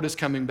that the Lord is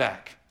coming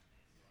back.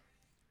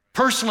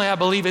 Personally, I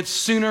believe it's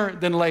sooner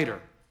than later.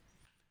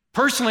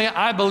 Personally,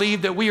 I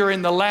believe that we are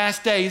in the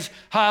last days,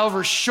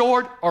 however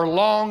short or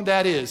long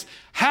that is.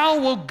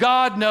 How will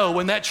God know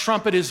when that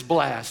trumpet is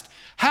blast?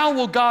 How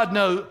will God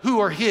know who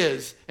are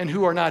His and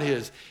who are not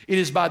His? It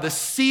is by the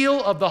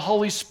seal of the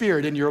Holy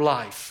Spirit in your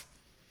life.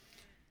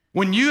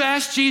 When you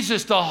ask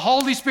Jesus, the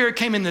Holy Spirit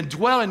came in and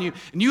dwelt in you,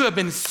 and you have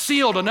been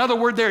sealed. Another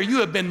word there,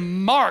 you have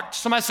been marked.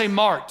 Somebody say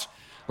marked.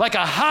 Like a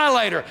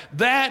highlighter.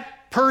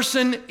 That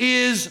person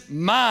is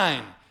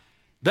mine.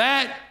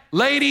 That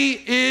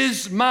lady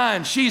is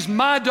mine. She's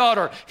my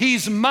daughter.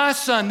 He's my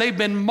son. They've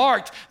been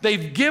marked.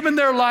 They've given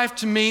their life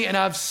to me, and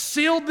I've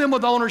sealed them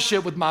with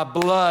ownership with my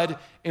blood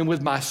and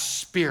with my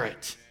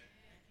Spirit.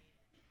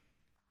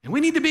 And we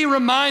need to be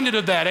reminded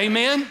of that,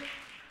 amen?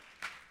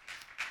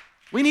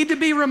 We need to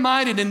be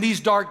reminded in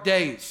these dark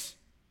days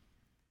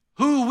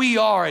who we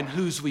are and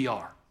whose we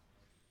are.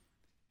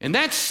 And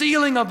that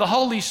sealing of the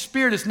Holy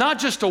Spirit is not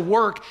just a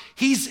work.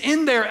 He's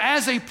in there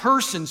as a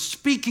person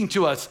speaking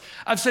to us.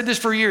 I've said this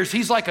for years.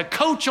 He's like a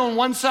coach on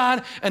one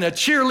side and a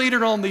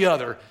cheerleader on the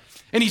other.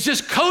 And He's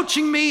just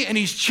coaching me and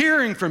He's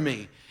cheering for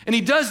me. And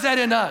He does that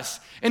in us.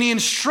 And He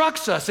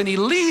instructs us and He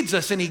leads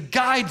us and He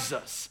guides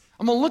us.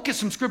 I'm going to look at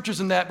some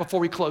scriptures in that before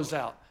we close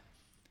out.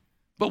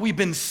 But we've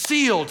been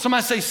sealed.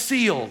 Somebody say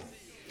sealed.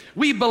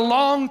 We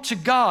belong to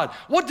God.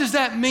 What does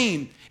that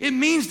mean? It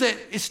means that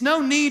it's no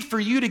need for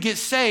you to get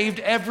saved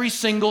every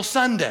single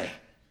Sunday.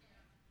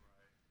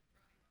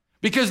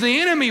 Because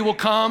the enemy will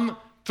come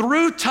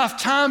through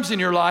tough times in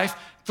your life,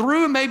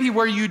 through maybe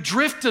where you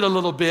drifted a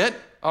little bit,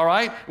 all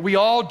right? We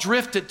all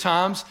drift at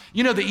times.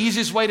 You know the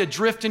easiest way to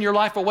drift in your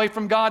life away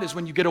from God is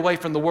when you get away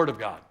from the Word of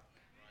God.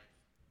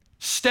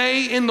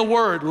 Stay in the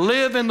Word,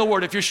 live in the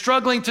Word. If you're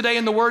struggling today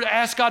in the Word,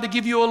 ask God to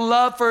give you a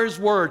love for His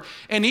Word.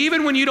 And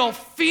even when you don't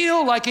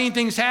feel like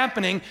anything's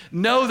happening,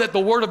 know that the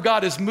Word of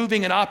God is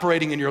moving and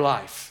operating in your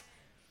life.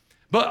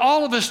 But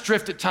all of us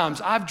drift at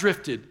times. I've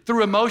drifted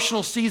through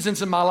emotional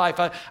seasons in my life.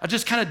 I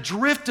just kind of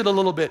drifted a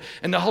little bit.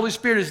 And the Holy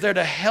Spirit is there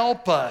to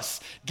help us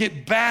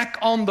get back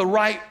on the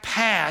right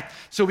path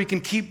so we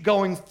can keep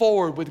going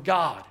forward with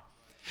God.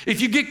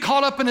 If you get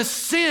caught up in a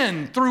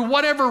sin through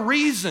whatever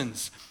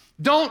reasons,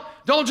 Don't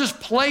just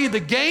play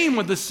the game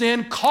with the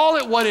sin. Call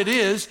it what it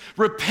is.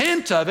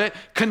 Repent of it.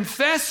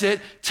 Confess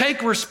it.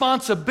 Take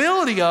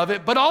responsibility of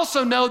it. But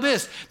also know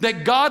this,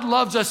 that God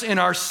loves us in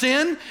our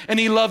sin, and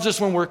He loves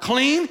us when we're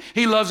clean.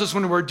 He loves us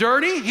when we're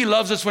dirty. He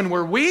loves us when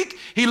we're weak.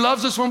 He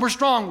loves us when we're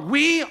strong.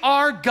 We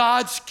are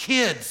God's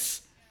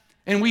kids,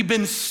 and we've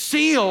been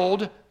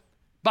sealed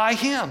by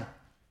Him.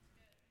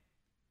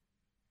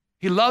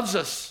 He loves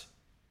us.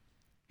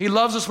 He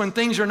loves us when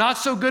things are not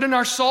so good in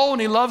our soul, and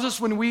He loves us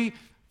when we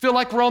feel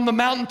like we're on the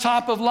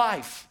mountaintop of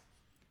life.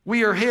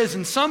 We are his,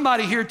 and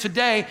somebody here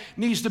today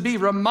needs to be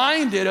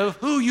reminded of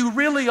who you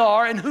really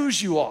are and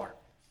whose you are.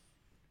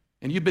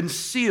 And you've been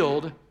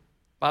sealed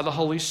by the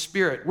Holy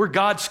Spirit. We're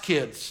God's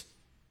kids.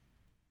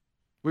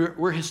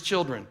 We're his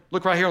children.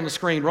 Look right here on the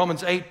screen,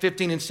 Romans 8,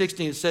 15 and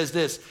 16, it says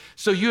this.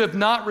 So you have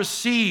not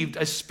received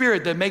a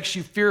spirit that makes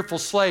you fearful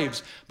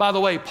slaves. By the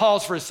way,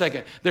 pause for a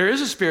second. There is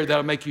a spirit that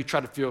will make you try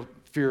to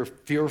feel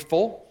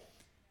fearful.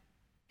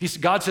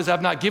 God says,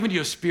 I've not given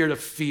you a spirit of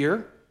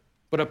fear,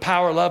 but of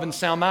power, love, and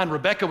sound mind.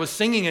 Rebecca was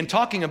singing and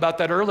talking about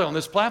that earlier on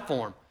this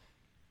platform.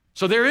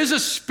 So there is a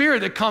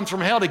spirit that comes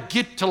from hell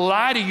to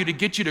lie to you, to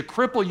get you to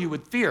cripple you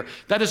with fear.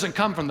 That doesn't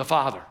come from the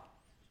Father.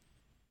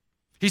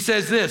 He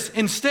says this,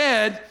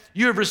 instead,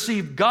 you have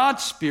received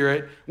God's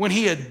Spirit when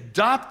he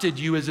adopted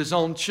you as his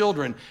own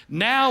children.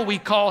 Now we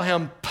call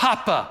him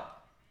Papa,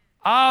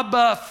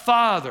 Abba,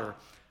 Father.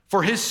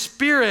 For his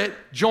Spirit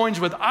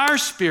joins with our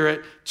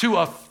spirit to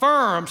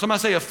affirm, somebody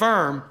say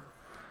affirm,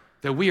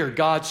 that we are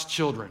God's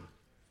children.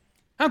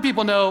 How many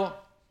people know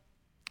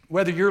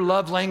whether your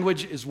love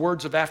language is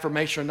words of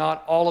affirmation or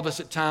not, all of us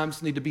at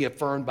times need to be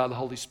affirmed by the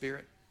Holy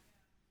Spirit?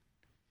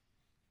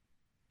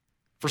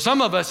 For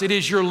some of us, it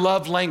is your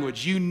love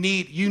language. You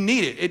need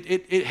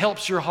it. It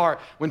helps your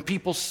heart when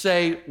people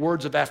say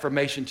words of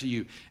affirmation to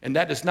you. And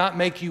that does not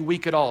make you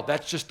weak at all.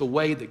 That's just the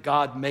way that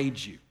God made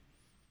you.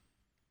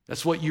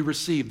 That's what you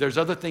receive. There's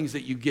other things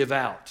that you give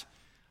out.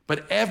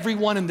 But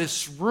everyone in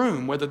this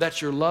room, whether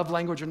that's your love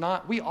language or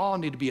not, we all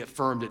need to be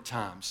affirmed at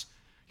times.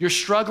 You're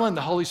struggling,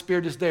 the Holy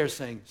Spirit is there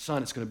saying,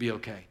 son, it's going to be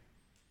okay.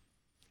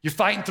 You're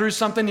fighting through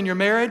something in your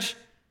marriage,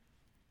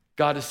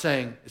 God is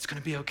saying, it's going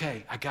to be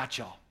okay. I got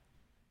y'all.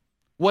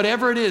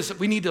 Whatever it is,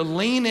 we need to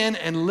lean in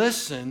and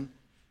listen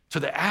to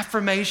the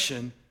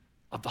affirmation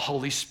of the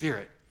Holy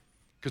Spirit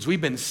because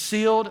we've been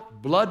sealed,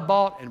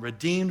 blood-bought, and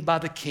redeemed by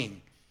the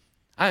King.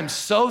 I am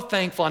so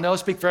thankful. I know I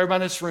speak for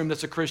everybody in this room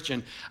that's a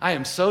Christian. I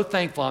am so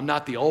thankful I'm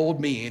not the old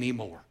me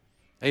anymore.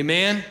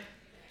 Amen?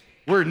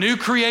 We're new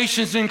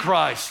creations in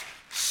Christ,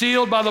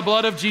 sealed by the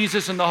blood of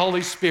Jesus and the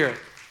Holy Spirit.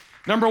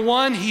 Number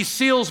one, he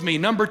seals me.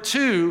 Number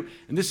two,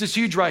 and this is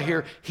huge right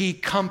here, he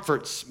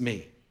comforts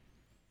me.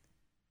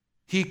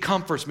 He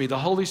comforts me. The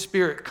Holy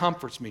Spirit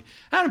comforts me.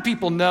 How do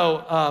people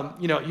know,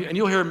 and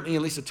you'll hear me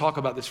and Lisa talk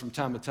about this from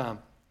time to time.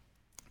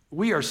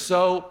 We are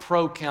so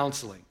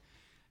pro-counseling.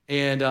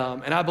 And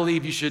I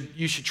believe you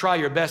should try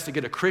your best to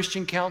get a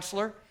Christian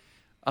counselor.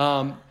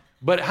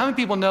 But how many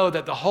people know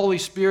that the Holy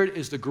Spirit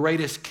is the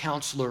greatest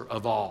counselor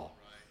of all?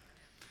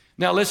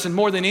 Now listen,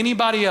 more than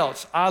anybody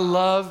else, I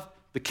love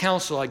the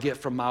counsel I get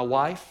from my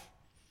wife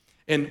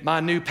and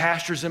my new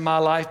pastors in my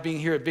life, being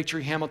here at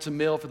Victory Hamilton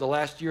Mill for the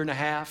last year and a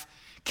half.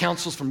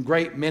 Counsels from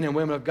great men and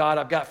women of God.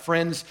 I've got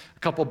friends, a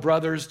couple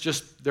brothers,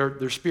 just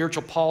they're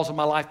spiritual Pauls in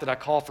my life that I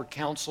call for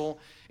counsel,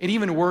 and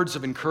even words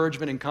of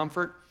encouragement and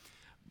comfort.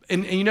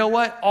 And you know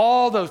what?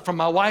 All those, from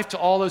my wife to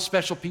all those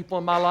special people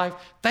in my life,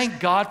 thank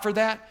God for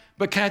that.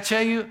 But can I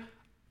tell you,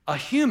 a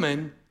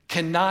human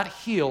cannot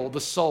heal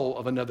the soul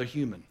of another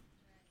human.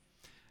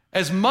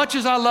 As much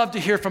as I love to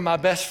hear from my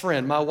best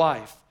friend, my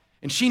wife,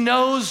 and she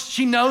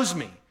knows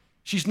me.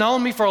 She's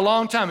known me for a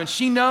long time, and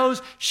she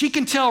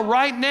can tell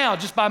right now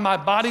just by my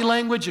body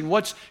language and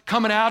what's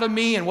coming out of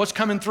me and what's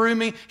coming through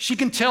me, she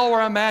can tell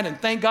where I'm at, and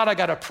thank God I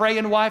got a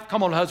praying wife.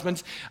 Come on,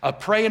 husbands. A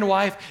praying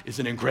wife is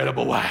an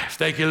incredible wife.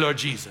 Thank you, Lord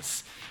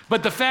Jesus.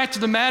 But the fact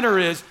of the matter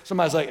is,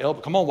 somebody's like, oh,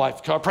 come on, wife,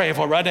 start praying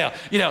for it right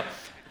now.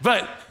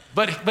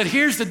 But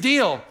here's the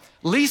deal.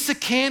 Lisa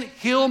can't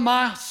heal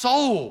my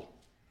soul.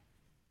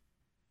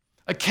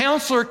 A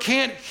counselor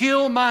can't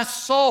heal my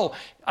soul.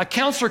 A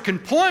counselor can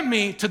point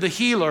me to the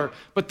healer,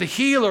 but the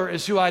healer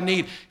is who I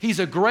need. He's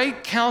a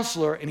great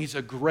counselor and he's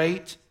a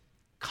great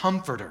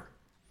comforter.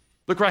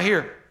 Look right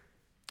here,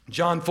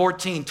 John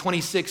 14,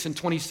 26 and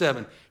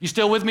 27. You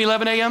still with me,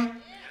 11 a.m.? Yeah.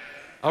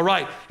 All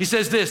right, he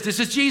says this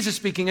is Jesus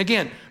speaking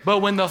again. But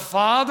when the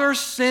Father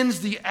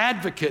sends the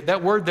advocate,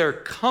 that word there,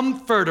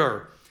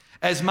 comforter,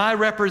 as my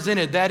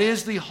representative, that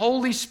is the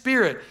Holy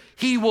Spirit,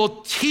 he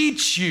will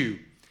teach you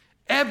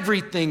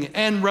everything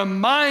and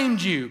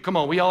remind you. Come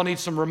on, we all need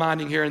some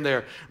reminding here and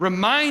there.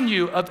 Remind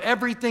you of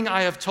everything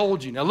I have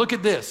told you. Now look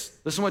at this.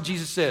 Listen to what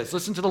Jesus says.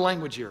 Listen to the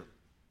language here.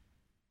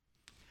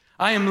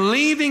 I am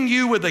leaving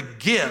you with a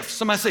gift.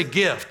 Somebody say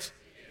gift.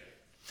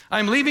 I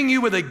am leaving you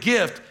with a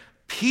gift,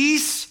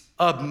 peace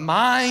of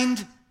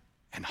mind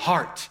and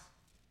heart.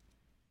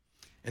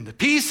 And the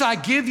peace I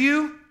give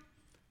you,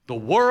 the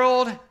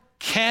world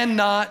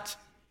cannot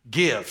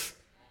give.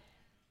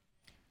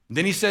 And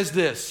then he says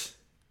this.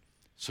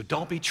 So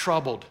don't be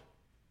troubled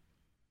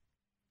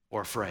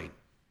or afraid.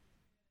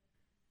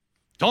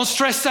 Don't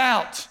stress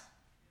out.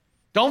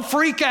 Don't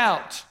freak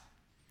out.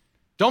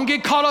 Don't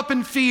get caught up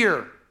in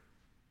fear.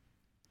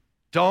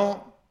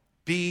 Don't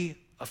be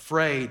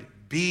afraid.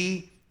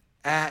 Be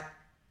at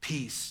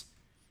peace.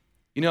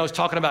 You know, I was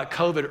talking about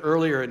COVID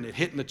earlier and it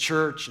hitting the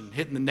church and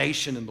hitting the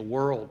nation and the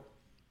world.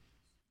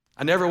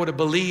 I never would have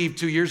believed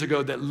 2 years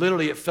ago that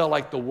literally it felt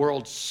like the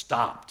world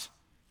stopped.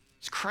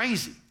 It's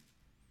crazy.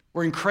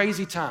 We're in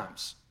crazy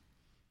times.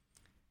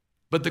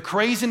 But the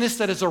craziness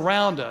that is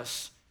around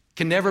us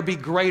can never be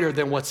greater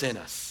than what's in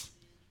us.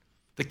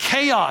 The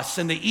chaos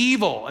and the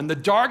evil and the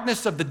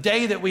darkness of the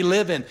day that we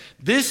live in,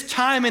 this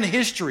time in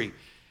history.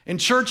 In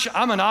church,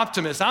 I'm an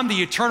optimist. I'm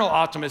the eternal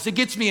optimist. It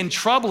gets me in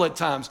trouble at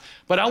times.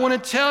 But I want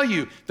to tell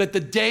you that the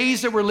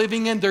days that we're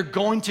living in, they're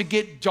going to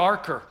get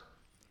darker.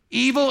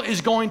 Evil is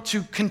going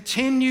to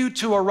continue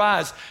to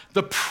arise.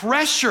 The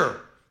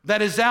pressure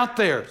that is out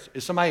there.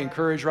 Is somebody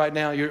encouraged right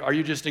now? Are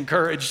you just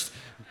encouraged?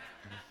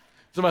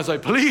 Somebody's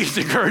like, please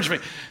encourage me.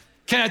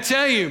 Can I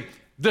tell you,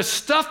 the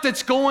stuff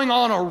that's going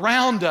on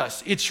around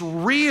us, it's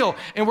real.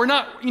 And we're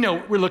not,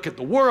 we look at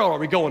the world. Are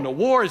we going to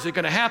war? Is it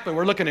going to happen?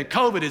 We're looking at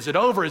COVID. Is it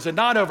over? Is it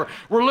not over?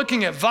 We're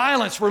looking at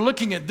violence. We're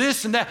looking at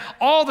this and that.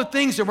 All the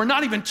things that we're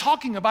not even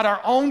talking about our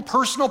own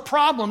personal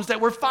problems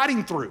that we're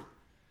fighting through.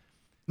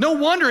 No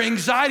wonder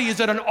anxiety is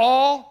at an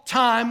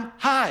all-time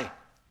high.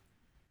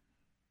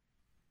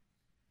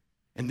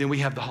 And then we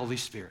have the Holy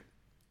Spirit,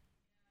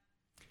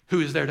 who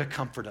is there to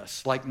comfort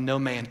us like no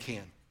man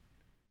can.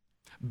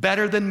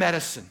 Better than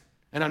medicine.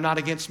 And I'm not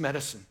against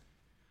medicine,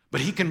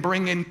 but he can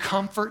bring in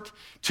comfort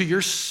to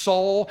your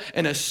soul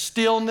and a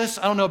stillness.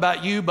 I don't know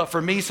about you, but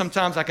for me,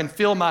 sometimes I can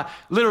feel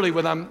literally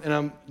with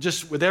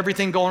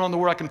everything going on in the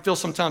world, I can feel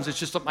sometimes it's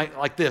just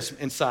like this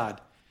inside.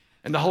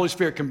 And the Holy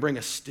Spirit can bring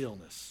a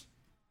stillness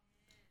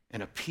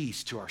and a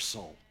peace to our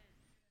soul.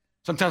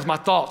 Sometimes my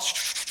thoughts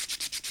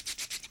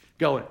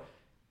going,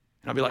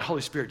 and I'll be like, Holy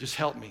Spirit, just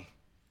help me.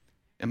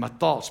 And my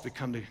thoughts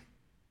become to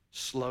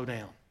slow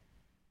down.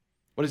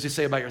 What does he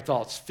say about your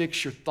thoughts?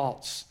 Fix your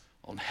thoughts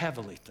on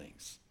heavenly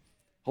things.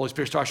 Holy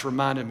Spirit starts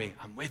reminding me,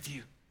 I'm with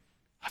you.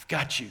 I've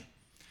got you.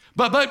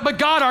 But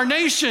God, our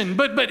nation,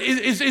 but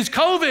is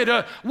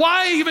COVID,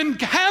 why even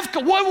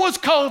what was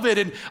COVID?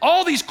 And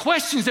all these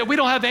questions that we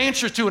don't have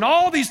answers to and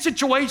all these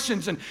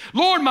situations. And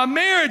Lord, my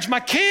marriage, my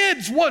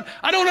kids,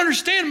 I don't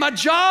understand, my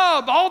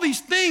job, all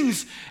these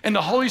things. And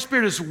the Holy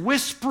Spirit is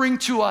whispering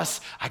to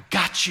us, I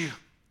got you.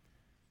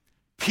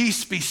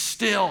 Peace be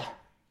still.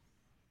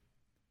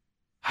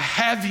 I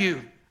have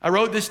you. I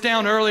wrote this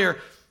down earlier.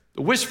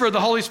 The whisper of the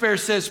Holy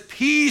Spirit says,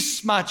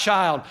 peace, my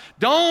child.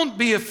 Don't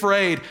be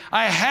afraid.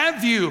 I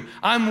have you.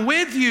 I'm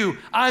with you.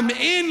 I'm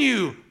in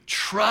you.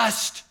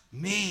 Trust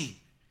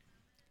me.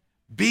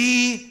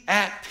 Be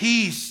at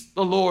peace,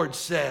 the Lord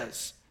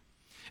says.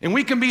 And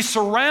we can be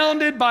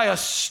surrounded by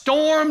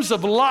storms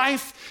of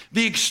life,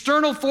 the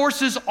external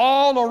forces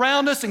all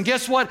around us. And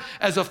guess what?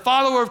 As a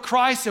follower of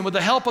Christ and with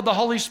the help of the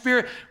Holy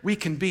Spirit, we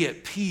can be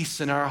at peace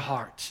in our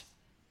heart.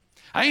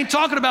 I ain't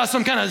talking about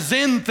some kind of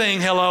Zen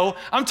thing, hello.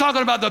 I'm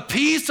talking about the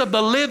peace of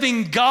the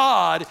living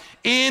God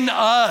in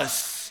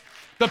us.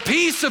 The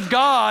peace of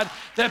God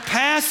that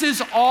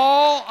passes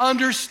all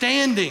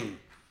understanding.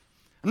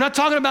 I'm not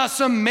talking about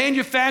some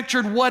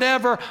manufactured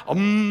whatever.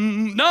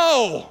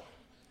 No.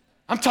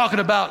 I'm talking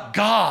about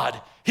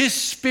God, His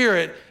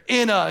Spirit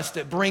in us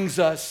that brings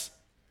us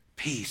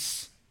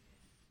peace.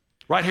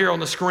 Right here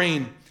on the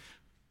screen.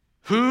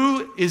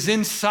 Who is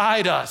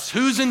inside us?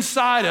 Who's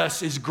inside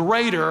us is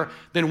greater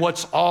than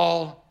what's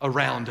all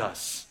around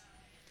us.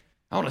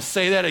 I want to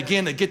say that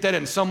again to get that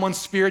in someone's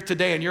spirit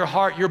today. In your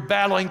heart, you're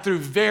battling through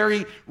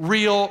very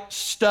real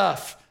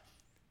stuff.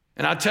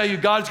 And I tell you,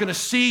 God's going to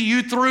see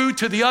you through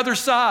to the other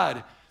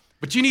side.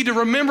 But you need to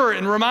remember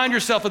and remind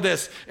yourself of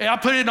this. And I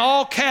put it in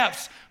all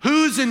caps.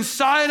 Who's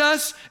inside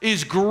us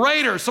is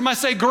greater. Somebody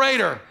say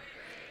greater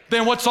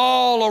than what's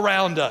all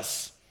around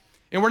us.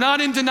 And we're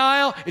not in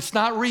denial. It's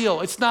not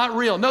real. It's not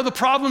real. No, the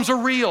problems are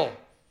real.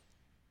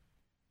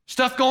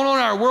 Stuff going on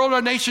in our world,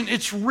 our nation,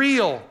 it's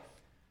real.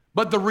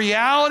 But the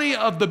reality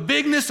of the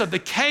bigness of the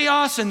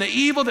chaos and the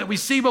evil that we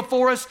see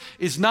before us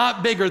is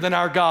not bigger than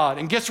our God.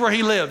 And guess where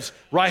He lives?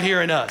 Right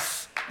here in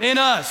us. In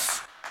us.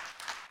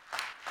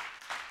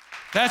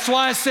 That's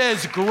why it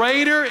says,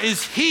 greater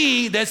is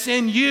He that's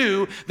in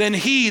you than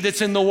he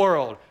that's in the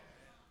world.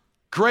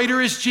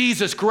 Greater is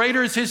Jesus.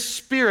 Greater is His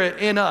Spirit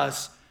in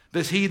us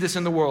than he that's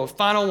in the world.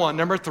 Final one,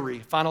 number 3,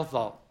 final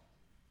thought.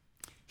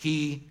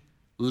 He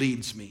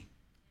leads me.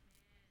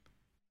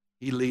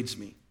 He leads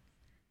me.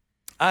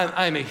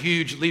 I'm a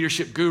huge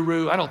leadership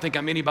guru. I don't think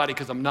I'm anybody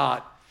because I'm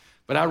not,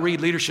 but I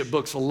read leadership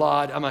books a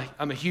lot.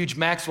 I'm a huge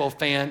Maxwell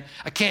fan.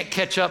 I can't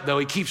catch up though.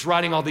 He keeps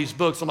writing all these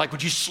books. I'm like,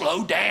 would you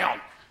slow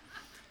down?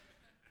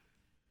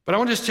 But I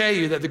want to just tell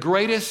you that the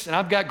greatest, and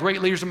I've got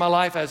great leaders in my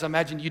life, as I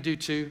imagine you do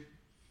too,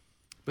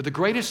 but the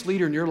greatest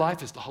leader in your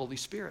life is the Holy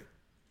Spirit.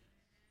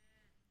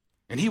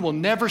 And He will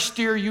never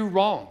steer you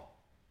wrong.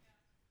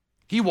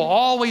 He will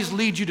always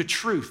lead you to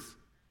truth.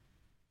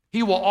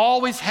 He will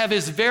always have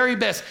His very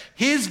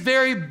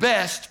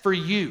best for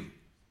you.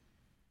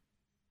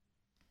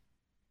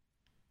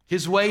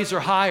 His ways are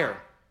higher.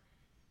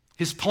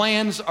 His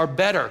plans are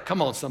better.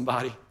 Come on,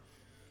 somebody.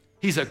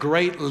 He's a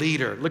great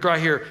leader. Look right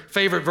here,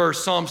 favorite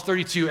verse, Psalms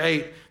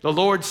 32:8. The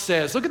Lord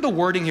says, look at the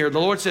wording here. The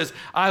Lord says,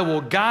 I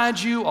will guide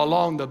you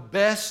along the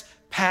best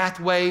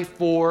pathway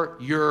for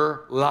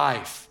your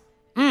life.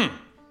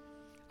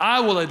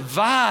 I will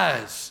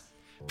advise.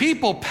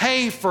 People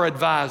pay for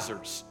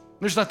advisors.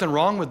 There's nothing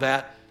wrong with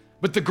that.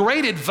 But the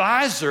great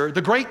advisor,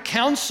 the great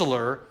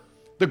counselor,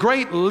 the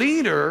great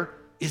leader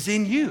is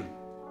in you,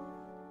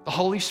 the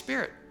Holy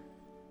Spirit.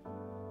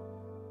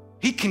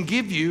 He can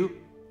give you,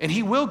 and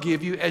he will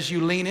give you as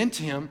you lean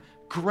into him,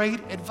 great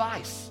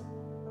advice.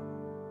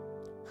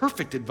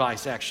 Perfect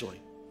advice,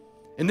 actually.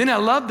 And then I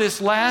love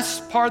this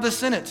last part of the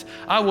sentence.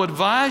 I will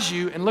advise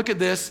you, and look at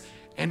this,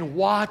 and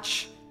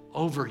watch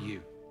over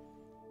you.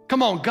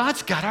 Come on,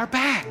 God's got our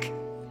back.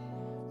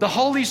 The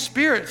Holy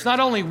Spirit's not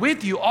only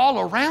with you, all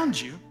around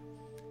you,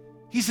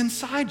 he's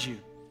inside you,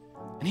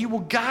 and he will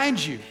guide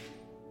you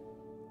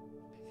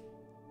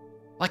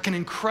like an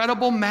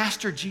incredible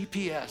master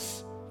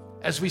GPS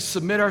as we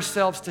submit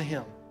ourselves to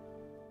him.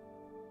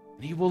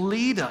 And he will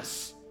lead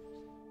us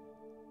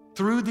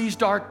through these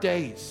dark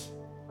days.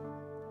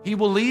 He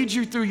will lead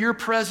you through your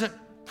present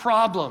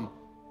problem,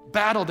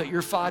 battle that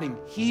you're fighting.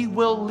 He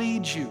will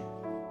lead you.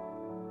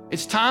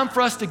 It's time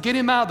for us to get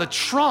him out of the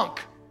trunk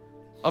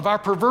of our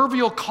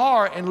proverbial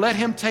car and let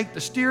him take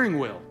the steering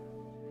wheel.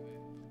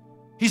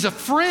 He's a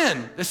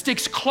friend that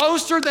sticks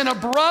closer than a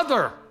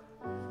brother.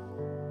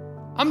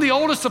 I'm the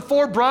oldest of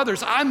 4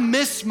 brothers. I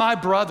miss my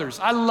brothers.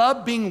 I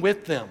love being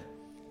with them.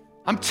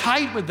 I'm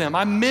tight with them.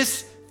 I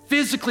miss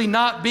physically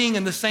not being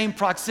in the same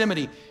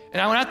proximity.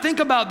 And when I think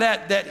about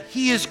that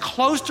he is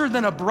closer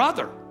than a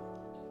brother.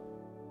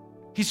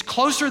 He's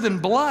closer than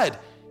blood.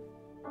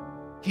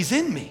 He's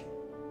in me.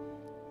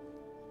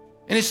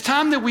 And it's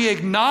time that we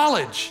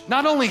acknowledge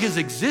not only his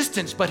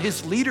existence, but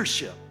his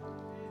leadership.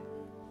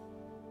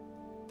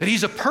 That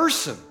he's a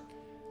person.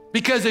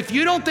 Because if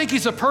you don't think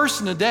he's a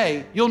person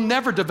today, you'll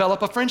never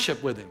develop a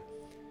friendship with him.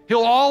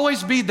 He'll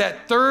always be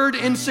that third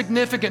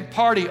insignificant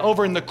party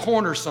over in the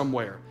corner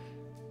somewhere.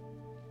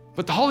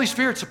 But the Holy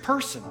Spirit's a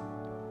person.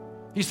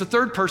 He's the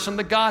third person,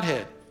 the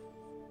Godhead.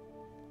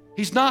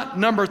 He's not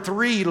number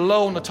 3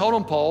 low on the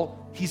totem pole.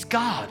 He's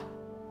God.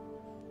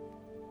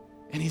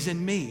 And he's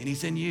in me and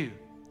he's in you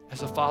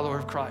as a follower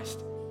of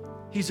Christ.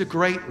 He's a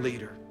great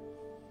leader.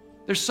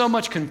 There's so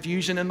much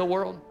confusion in the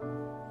world.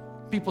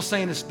 People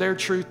saying it's their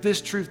truth,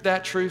 this truth,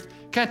 that truth.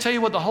 Can I tell you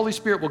what? The Holy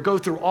Spirit will go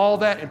through all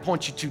that and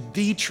point you to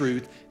the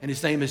truth, and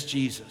his name is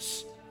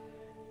Jesus.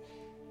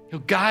 He'll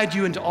guide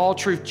you into all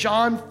truth.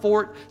 John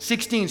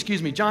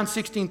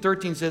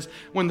 16:13 says,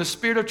 when the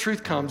Spirit of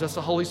truth comes, that's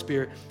the Holy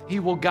Spirit,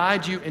 he will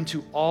guide you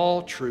into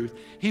all truth.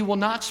 He will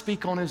not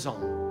speak on his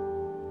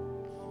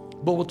own,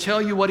 but will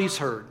tell you what he's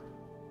heard.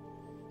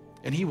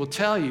 And he will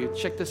tell you,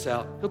 check this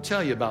out, he'll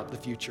tell you about the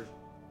future.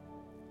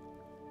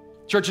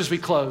 Church, as we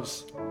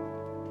close,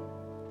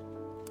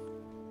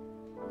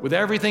 with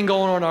everything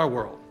going on in our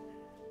world,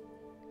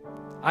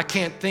 I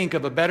can't think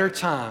of a better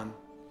time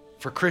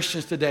for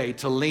Christians today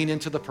to lean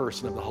into the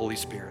person of the Holy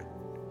Spirit.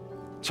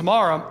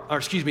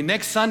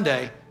 Next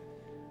Sunday,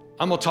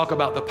 I'm gonna talk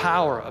about the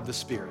power of the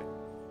Spirit.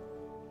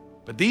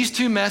 But these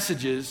 2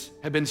 messages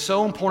have been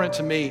so important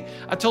to me.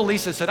 I told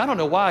Lisa, I said, I don't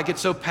know why I get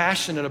so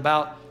passionate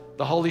about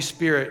the Holy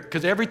Spirit,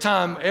 because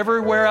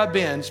everywhere I've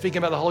been speaking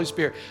about the Holy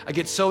Spirit, I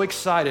get so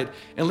excited.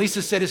 And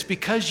Lisa said, it's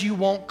because you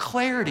want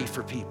clarity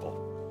for people.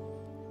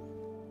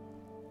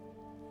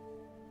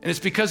 And it's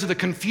because of the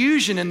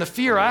confusion and the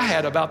fear I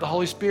had about the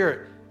Holy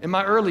Spirit in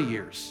my early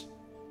years.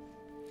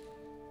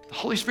 The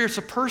Holy Spirit's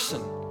a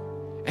person,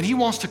 and he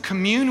wants to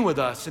commune with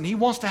us, and he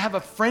wants to have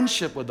a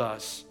friendship with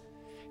us.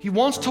 He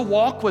wants to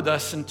walk with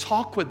us and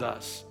talk with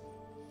us.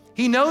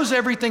 He knows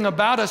everything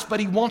about us,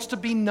 but he wants to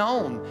be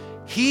known.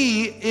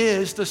 He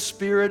is the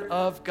Spirit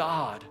of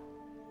God,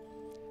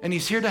 and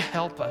he's here to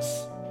help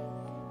us,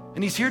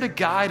 and he's here to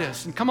guide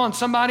us. And come on,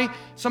 somebody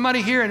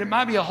here, and it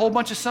might be a whole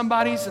bunch of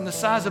somebodies in the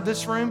size of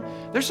this room.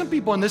 There's some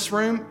people in this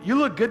room, you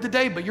look good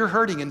today, but you're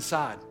hurting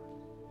inside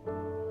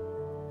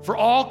for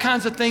all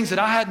kinds of things that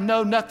I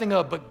know nothing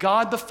of, but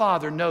God the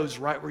Father knows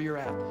right where you're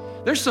at.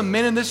 There's some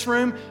men in this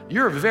room,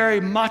 you're a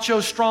very macho,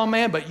 strong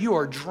man, but you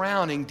are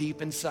drowning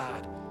deep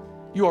inside.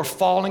 You are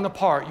falling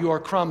apart. You are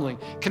crumbling.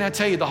 Can I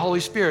tell you, the Holy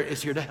Spirit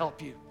is here to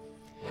help you.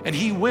 And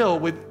he will,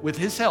 with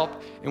his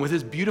help and with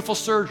his beautiful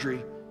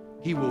surgery,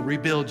 he will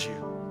rebuild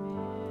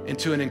you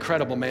into an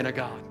incredible man of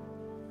God.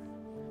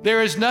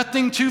 There is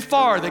nothing too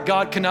far that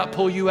God cannot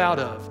pull you out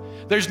of.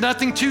 There's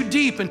nothing too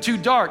deep and too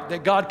dark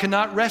that God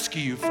cannot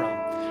rescue you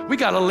from. We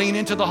got to lean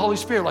into the Holy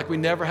Spirit like we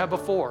never have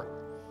before.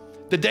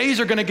 The days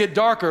are going to get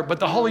darker, but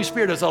the Holy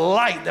Spirit is a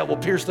light that will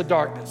pierce the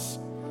darkness.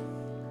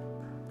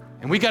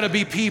 And we got to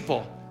be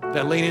people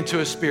that lean into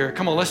his Spirit.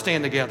 Come on, let's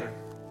stand together.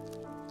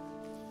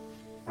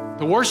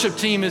 The worship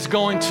team is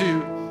going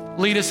to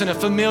lead us in a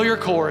familiar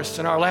chorus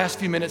in our last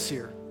few minutes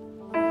here.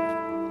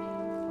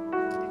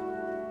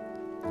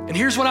 And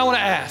here's what I want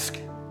to ask.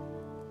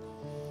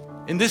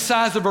 In this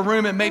size of a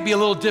room, it may be a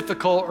little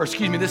difficult,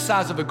 this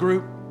size of a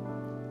group,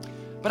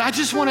 but I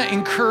just want to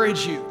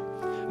encourage you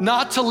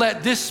not to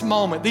let this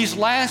moment, these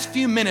last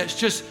few minutes,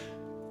 just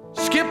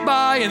skip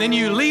by and then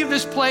you leave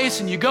this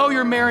place and you go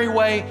your merry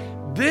way.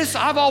 This,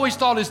 I've always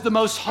thought, is the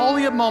most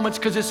holy of moments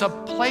because it's a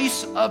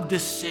place of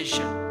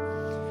decision.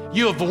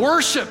 You have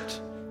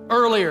worshiped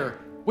earlier.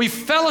 We've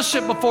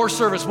fellowshiped before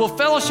service. We'll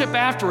fellowship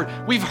afterward.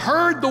 We've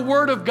heard the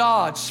word of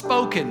God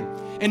spoken.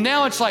 And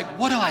now it's like,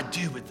 what do I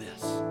do with this?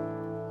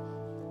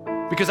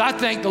 Because I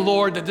thank the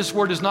Lord that this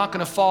word is not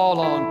going to fall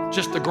on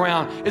just the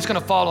ground. It's going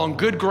to fall on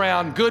good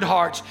ground, good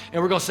hearts.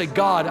 And we're going to say,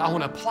 God, I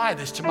want to apply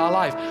this to my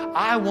life.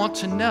 I want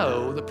to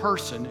know the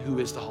person who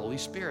is the Holy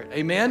Spirit.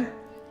 Amen?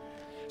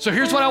 So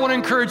here's what I want to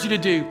encourage you to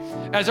do.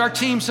 As our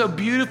team so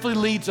beautifully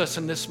leads us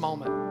in this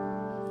moment,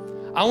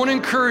 I want to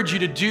encourage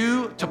you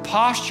to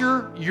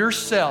posture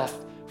yourself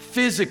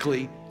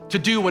physically to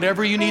do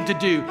whatever you need to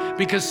do.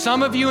 Because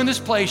some of you in this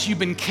place, you've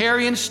been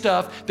carrying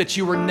stuff that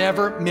you were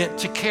never meant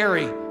to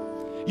carry.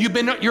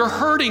 You're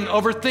hurting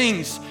over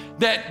things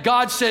that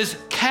God says,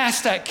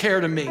 cast that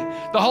care to me.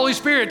 The Holy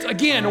Spirit,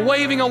 again,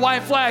 waving a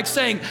white flag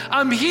saying,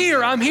 I'm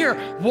here, I'm here.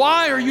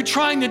 Why are you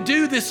trying to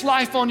do this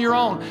life on your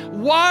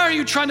own? Why are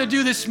you trying to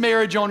do this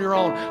marriage on your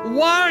own?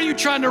 Why are you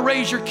trying to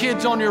raise your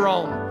kids on your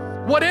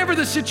own? Whatever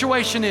the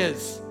situation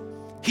is,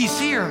 He's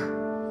here.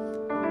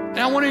 And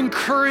I want to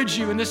encourage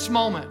you in this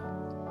moment,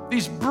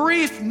 these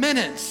brief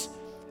minutes,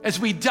 as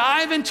we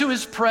dive into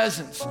His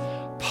presence,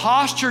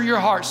 posture your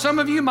heart. Some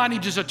of you might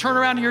need just to turn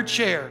around in your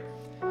chair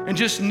and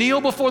just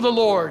kneel before the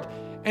Lord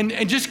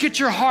and just get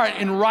your heart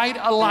in right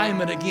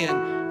alignment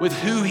again with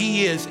who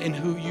He is and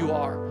who you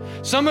are.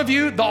 Some of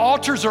you, the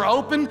altars are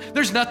open.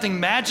 There's nothing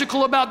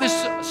magical about this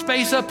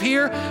space up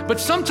here, but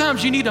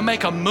sometimes you need to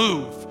make a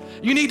move.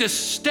 You need to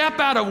step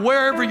out of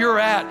wherever you're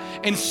at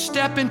and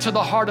step into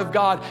the heart of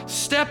God.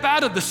 Step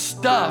out of the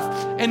stuff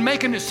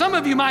and some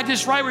of you might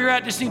just right where you're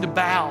at just need to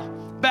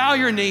bow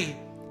your knee.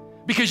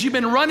 Because you've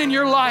been running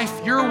your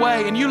life your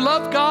way and you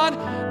love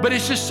God, but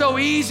it's just so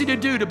easy to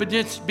do to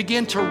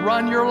begin to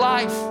run your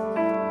life.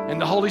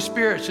 And the Holy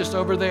Spirit's just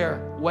over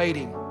there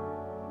waiting.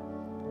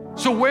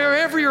 So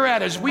wherever you're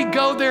at, as we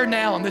go there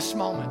now in this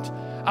moment,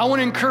 I want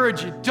to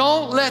encourage you,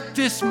 don't let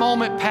this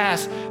moment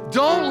pass.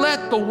 Don't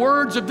let the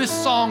words of this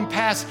song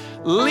pass.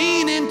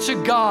 Lean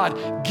into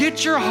God.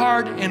 Get your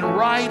heart in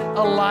right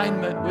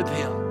alignment with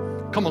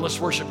Him. Come on, let's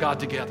worship God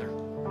together.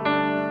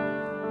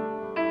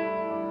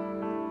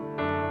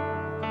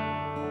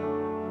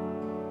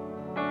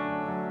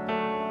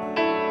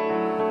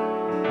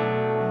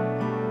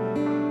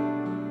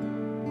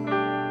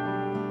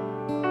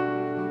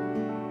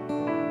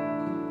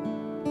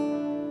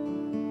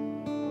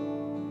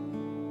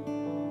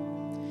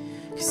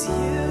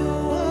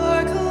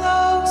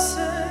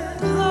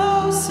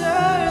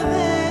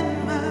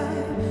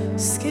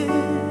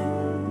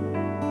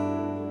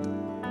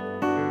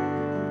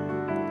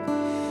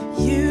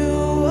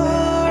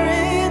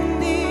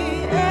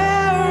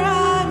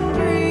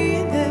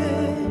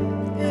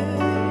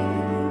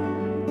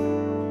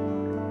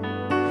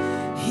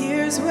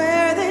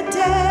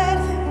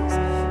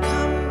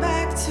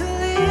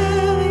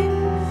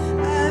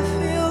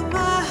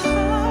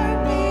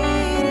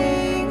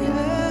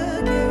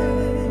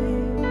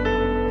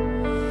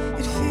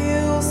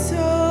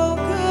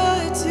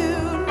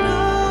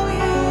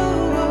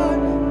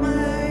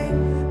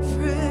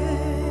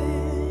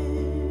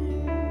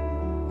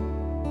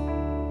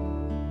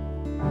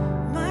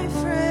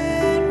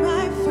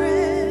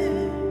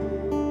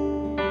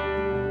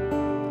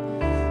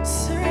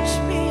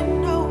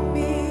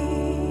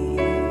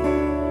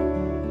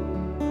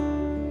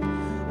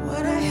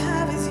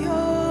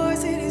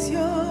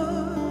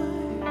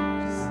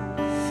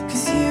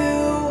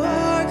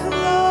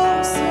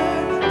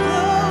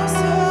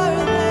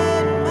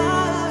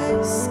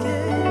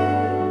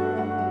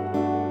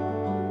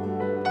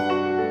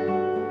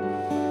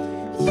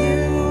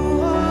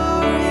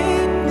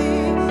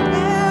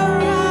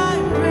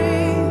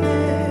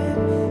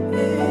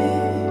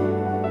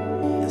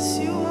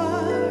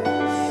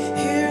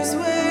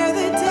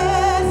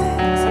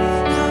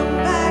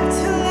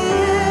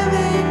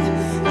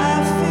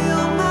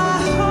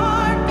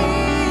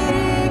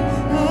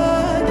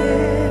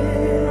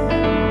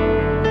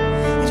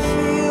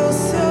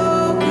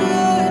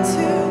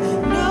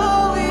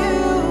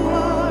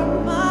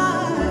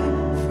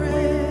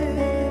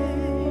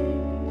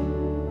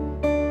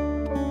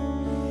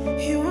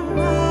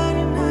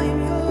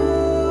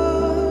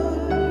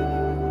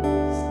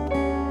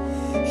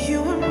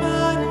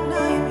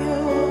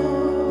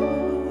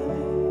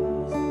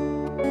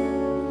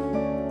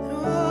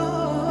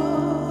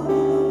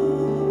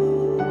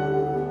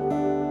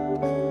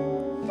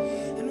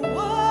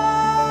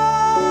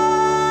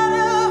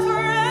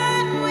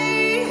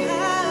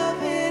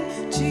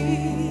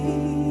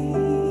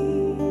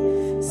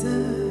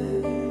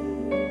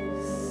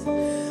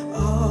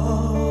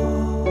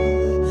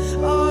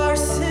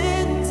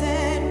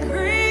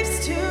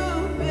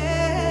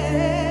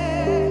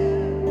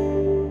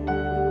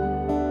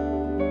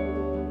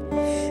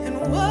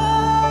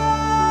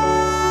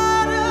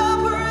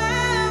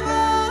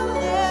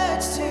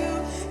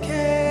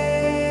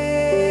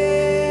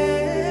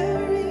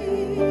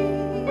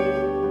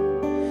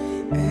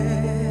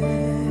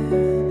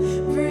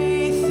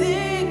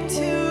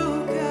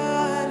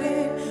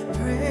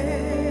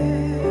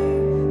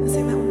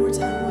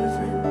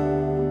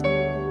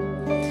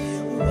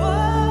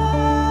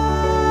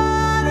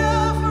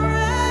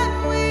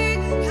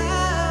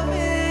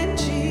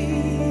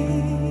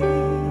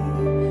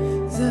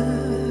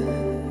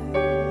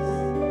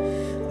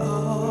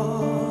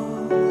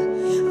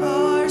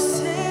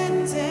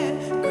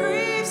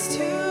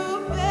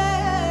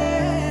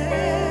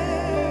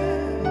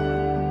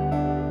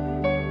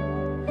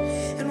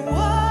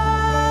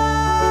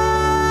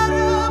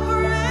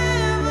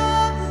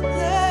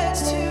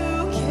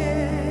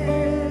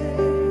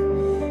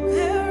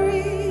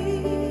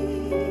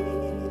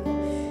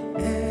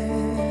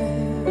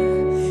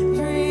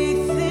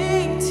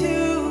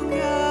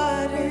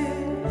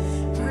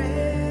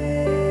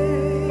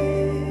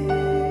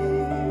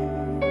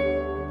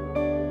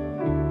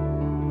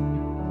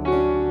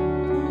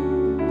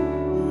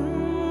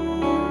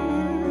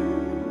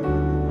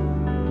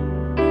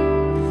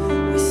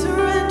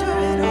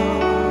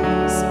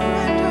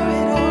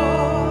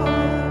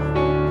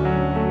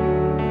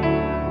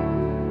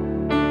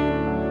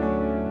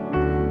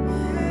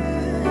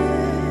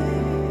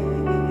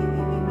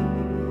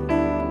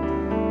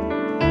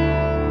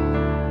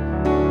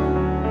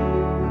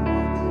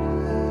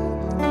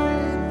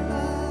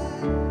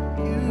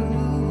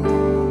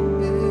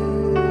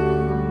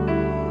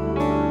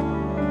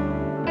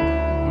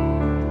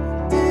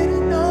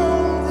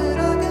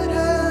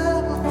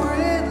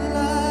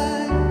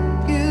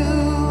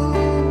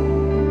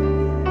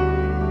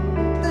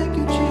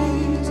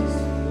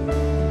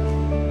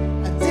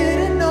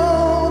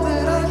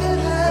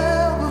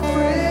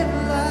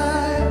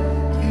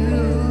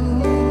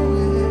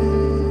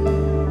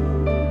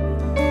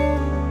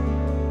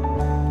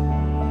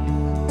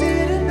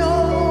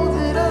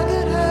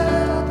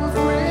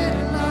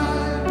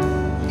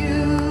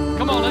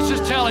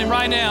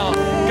 right now.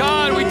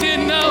 God, we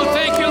didn't know.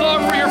 Thank you,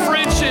 Lord, for your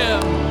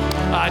friendship.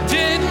 I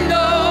didn't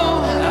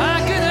know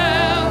I could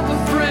have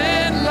a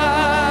friend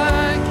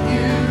like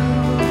you.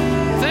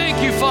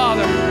 Thank you,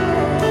 Father.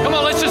 Come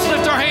on, let's just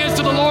lift our hands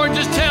to the Lord and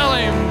just tell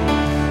him.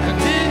 I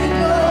didn't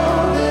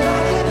know that I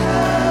could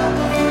have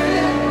a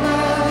friend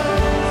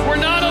like you.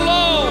 We're not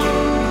alone.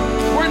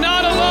 We're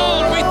not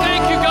alone. We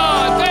thank you,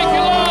 God. Thank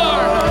you,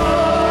 Lord.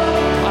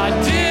 I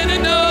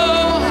didn't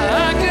know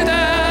I could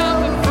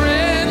have a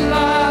friend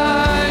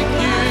like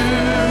you.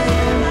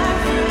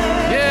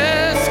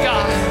 Yes,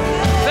 God.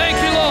 Thank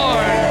you,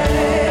 Lord.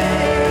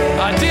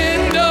 I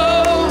didn't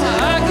know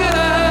I could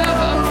have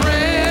a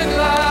friend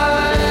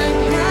like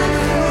you.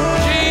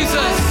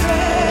 Jesus.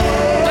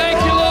 Thank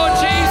you, Lord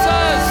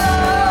Jesus.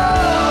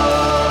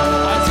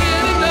 I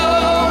didn't know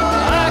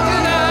I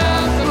could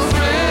have a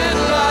friend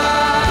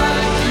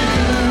like you.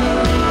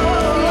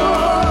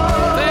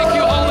 Thank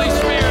you, Holy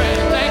Spirit.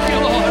 Thank you,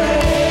 Lord.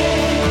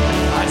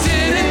 I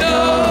didn't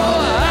know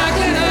I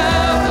could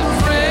have a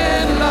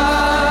friend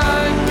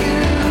like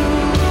you.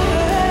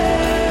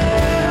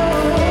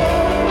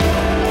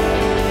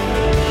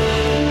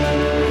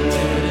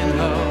 Didn't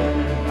know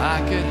I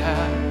could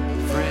have a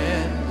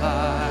friend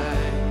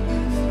like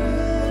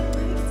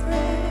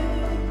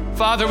you.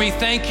 Father, we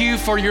thank you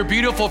for your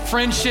beautiful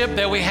friendship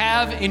that we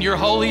have in your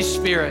Holy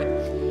Spirit.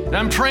 And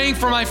I'm praying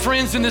for my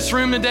friends in this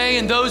room today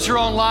and those who are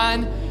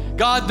online.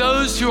 God,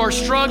 those who are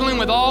struggling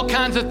with all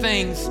kinds of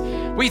things,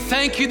 we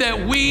thank you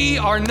that we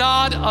are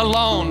not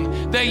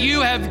alone, that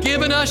you have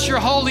given us your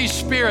Holy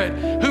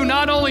Spirit, who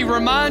not only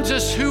reminds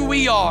us who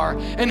we are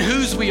and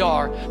whose we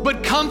are,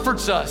 but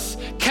comforts us,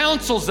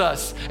 counsels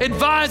us,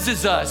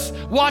 advises us,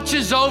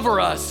 watches over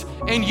us,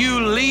 and you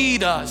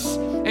lead us.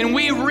 And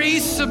we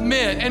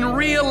resubmit and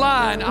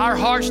realign our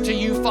hearts to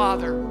you,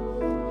 Father.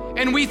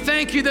 And we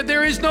thank you that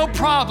there is no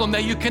problem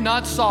that you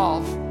cannot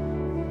solve.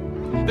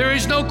 There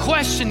is no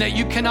question that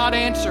you cannot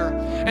answer.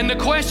 And the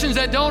questions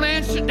that don't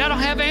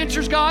have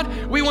answers, God,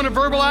 we want to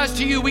verbalize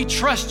to you, we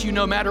trust you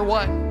no matter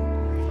what.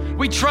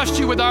 We trust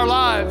you with our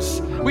lives.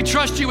 We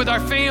trust you with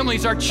our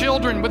families, our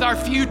children, with our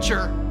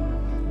future.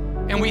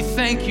 And we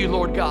thank you,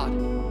 Lord God.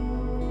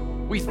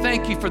 We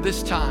thank you for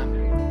this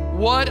time.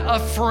 What a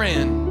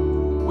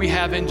friend we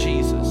have in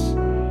Jesus.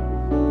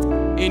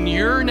 In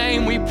your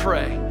name we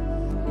pray.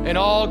 And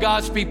all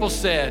God's people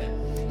said,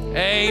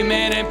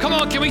 amen. And come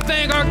on, can we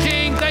thank our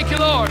King? Thank you,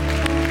 Lord.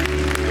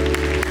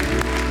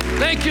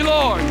 Thank you,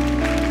 Lord.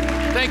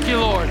 Thank you,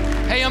 Lord.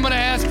 Hey, I'm going to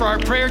ask for our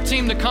prayer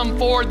team to come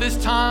forward this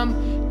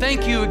time.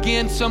 Thank you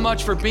again so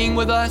much for being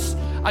with us.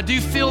 I do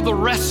feel the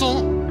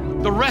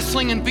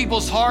wrestling in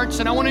people's hearts,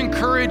 and I want to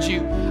encourage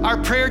you. Our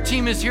prayer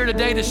team is here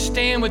today to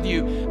stand with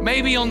you,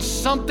 maybe on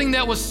something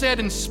that was said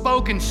and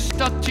spoken,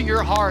 stuck to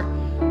your heart.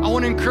 I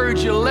want to encourage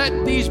you,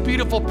 let these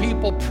beautiful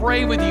people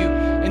pray with you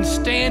and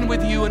stand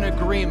with you in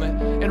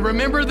agreement. And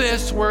remember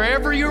this,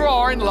 wherever you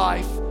are in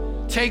life,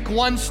 take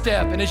one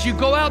step. And as you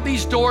go out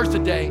these doors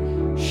today,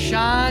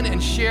 shine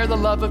and share the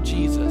love of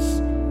Jesus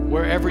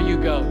wherever you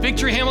go.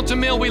 Victory Hamilton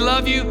Mill, we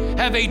love you.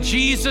 Have a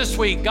Jesus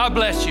week. God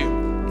bless you.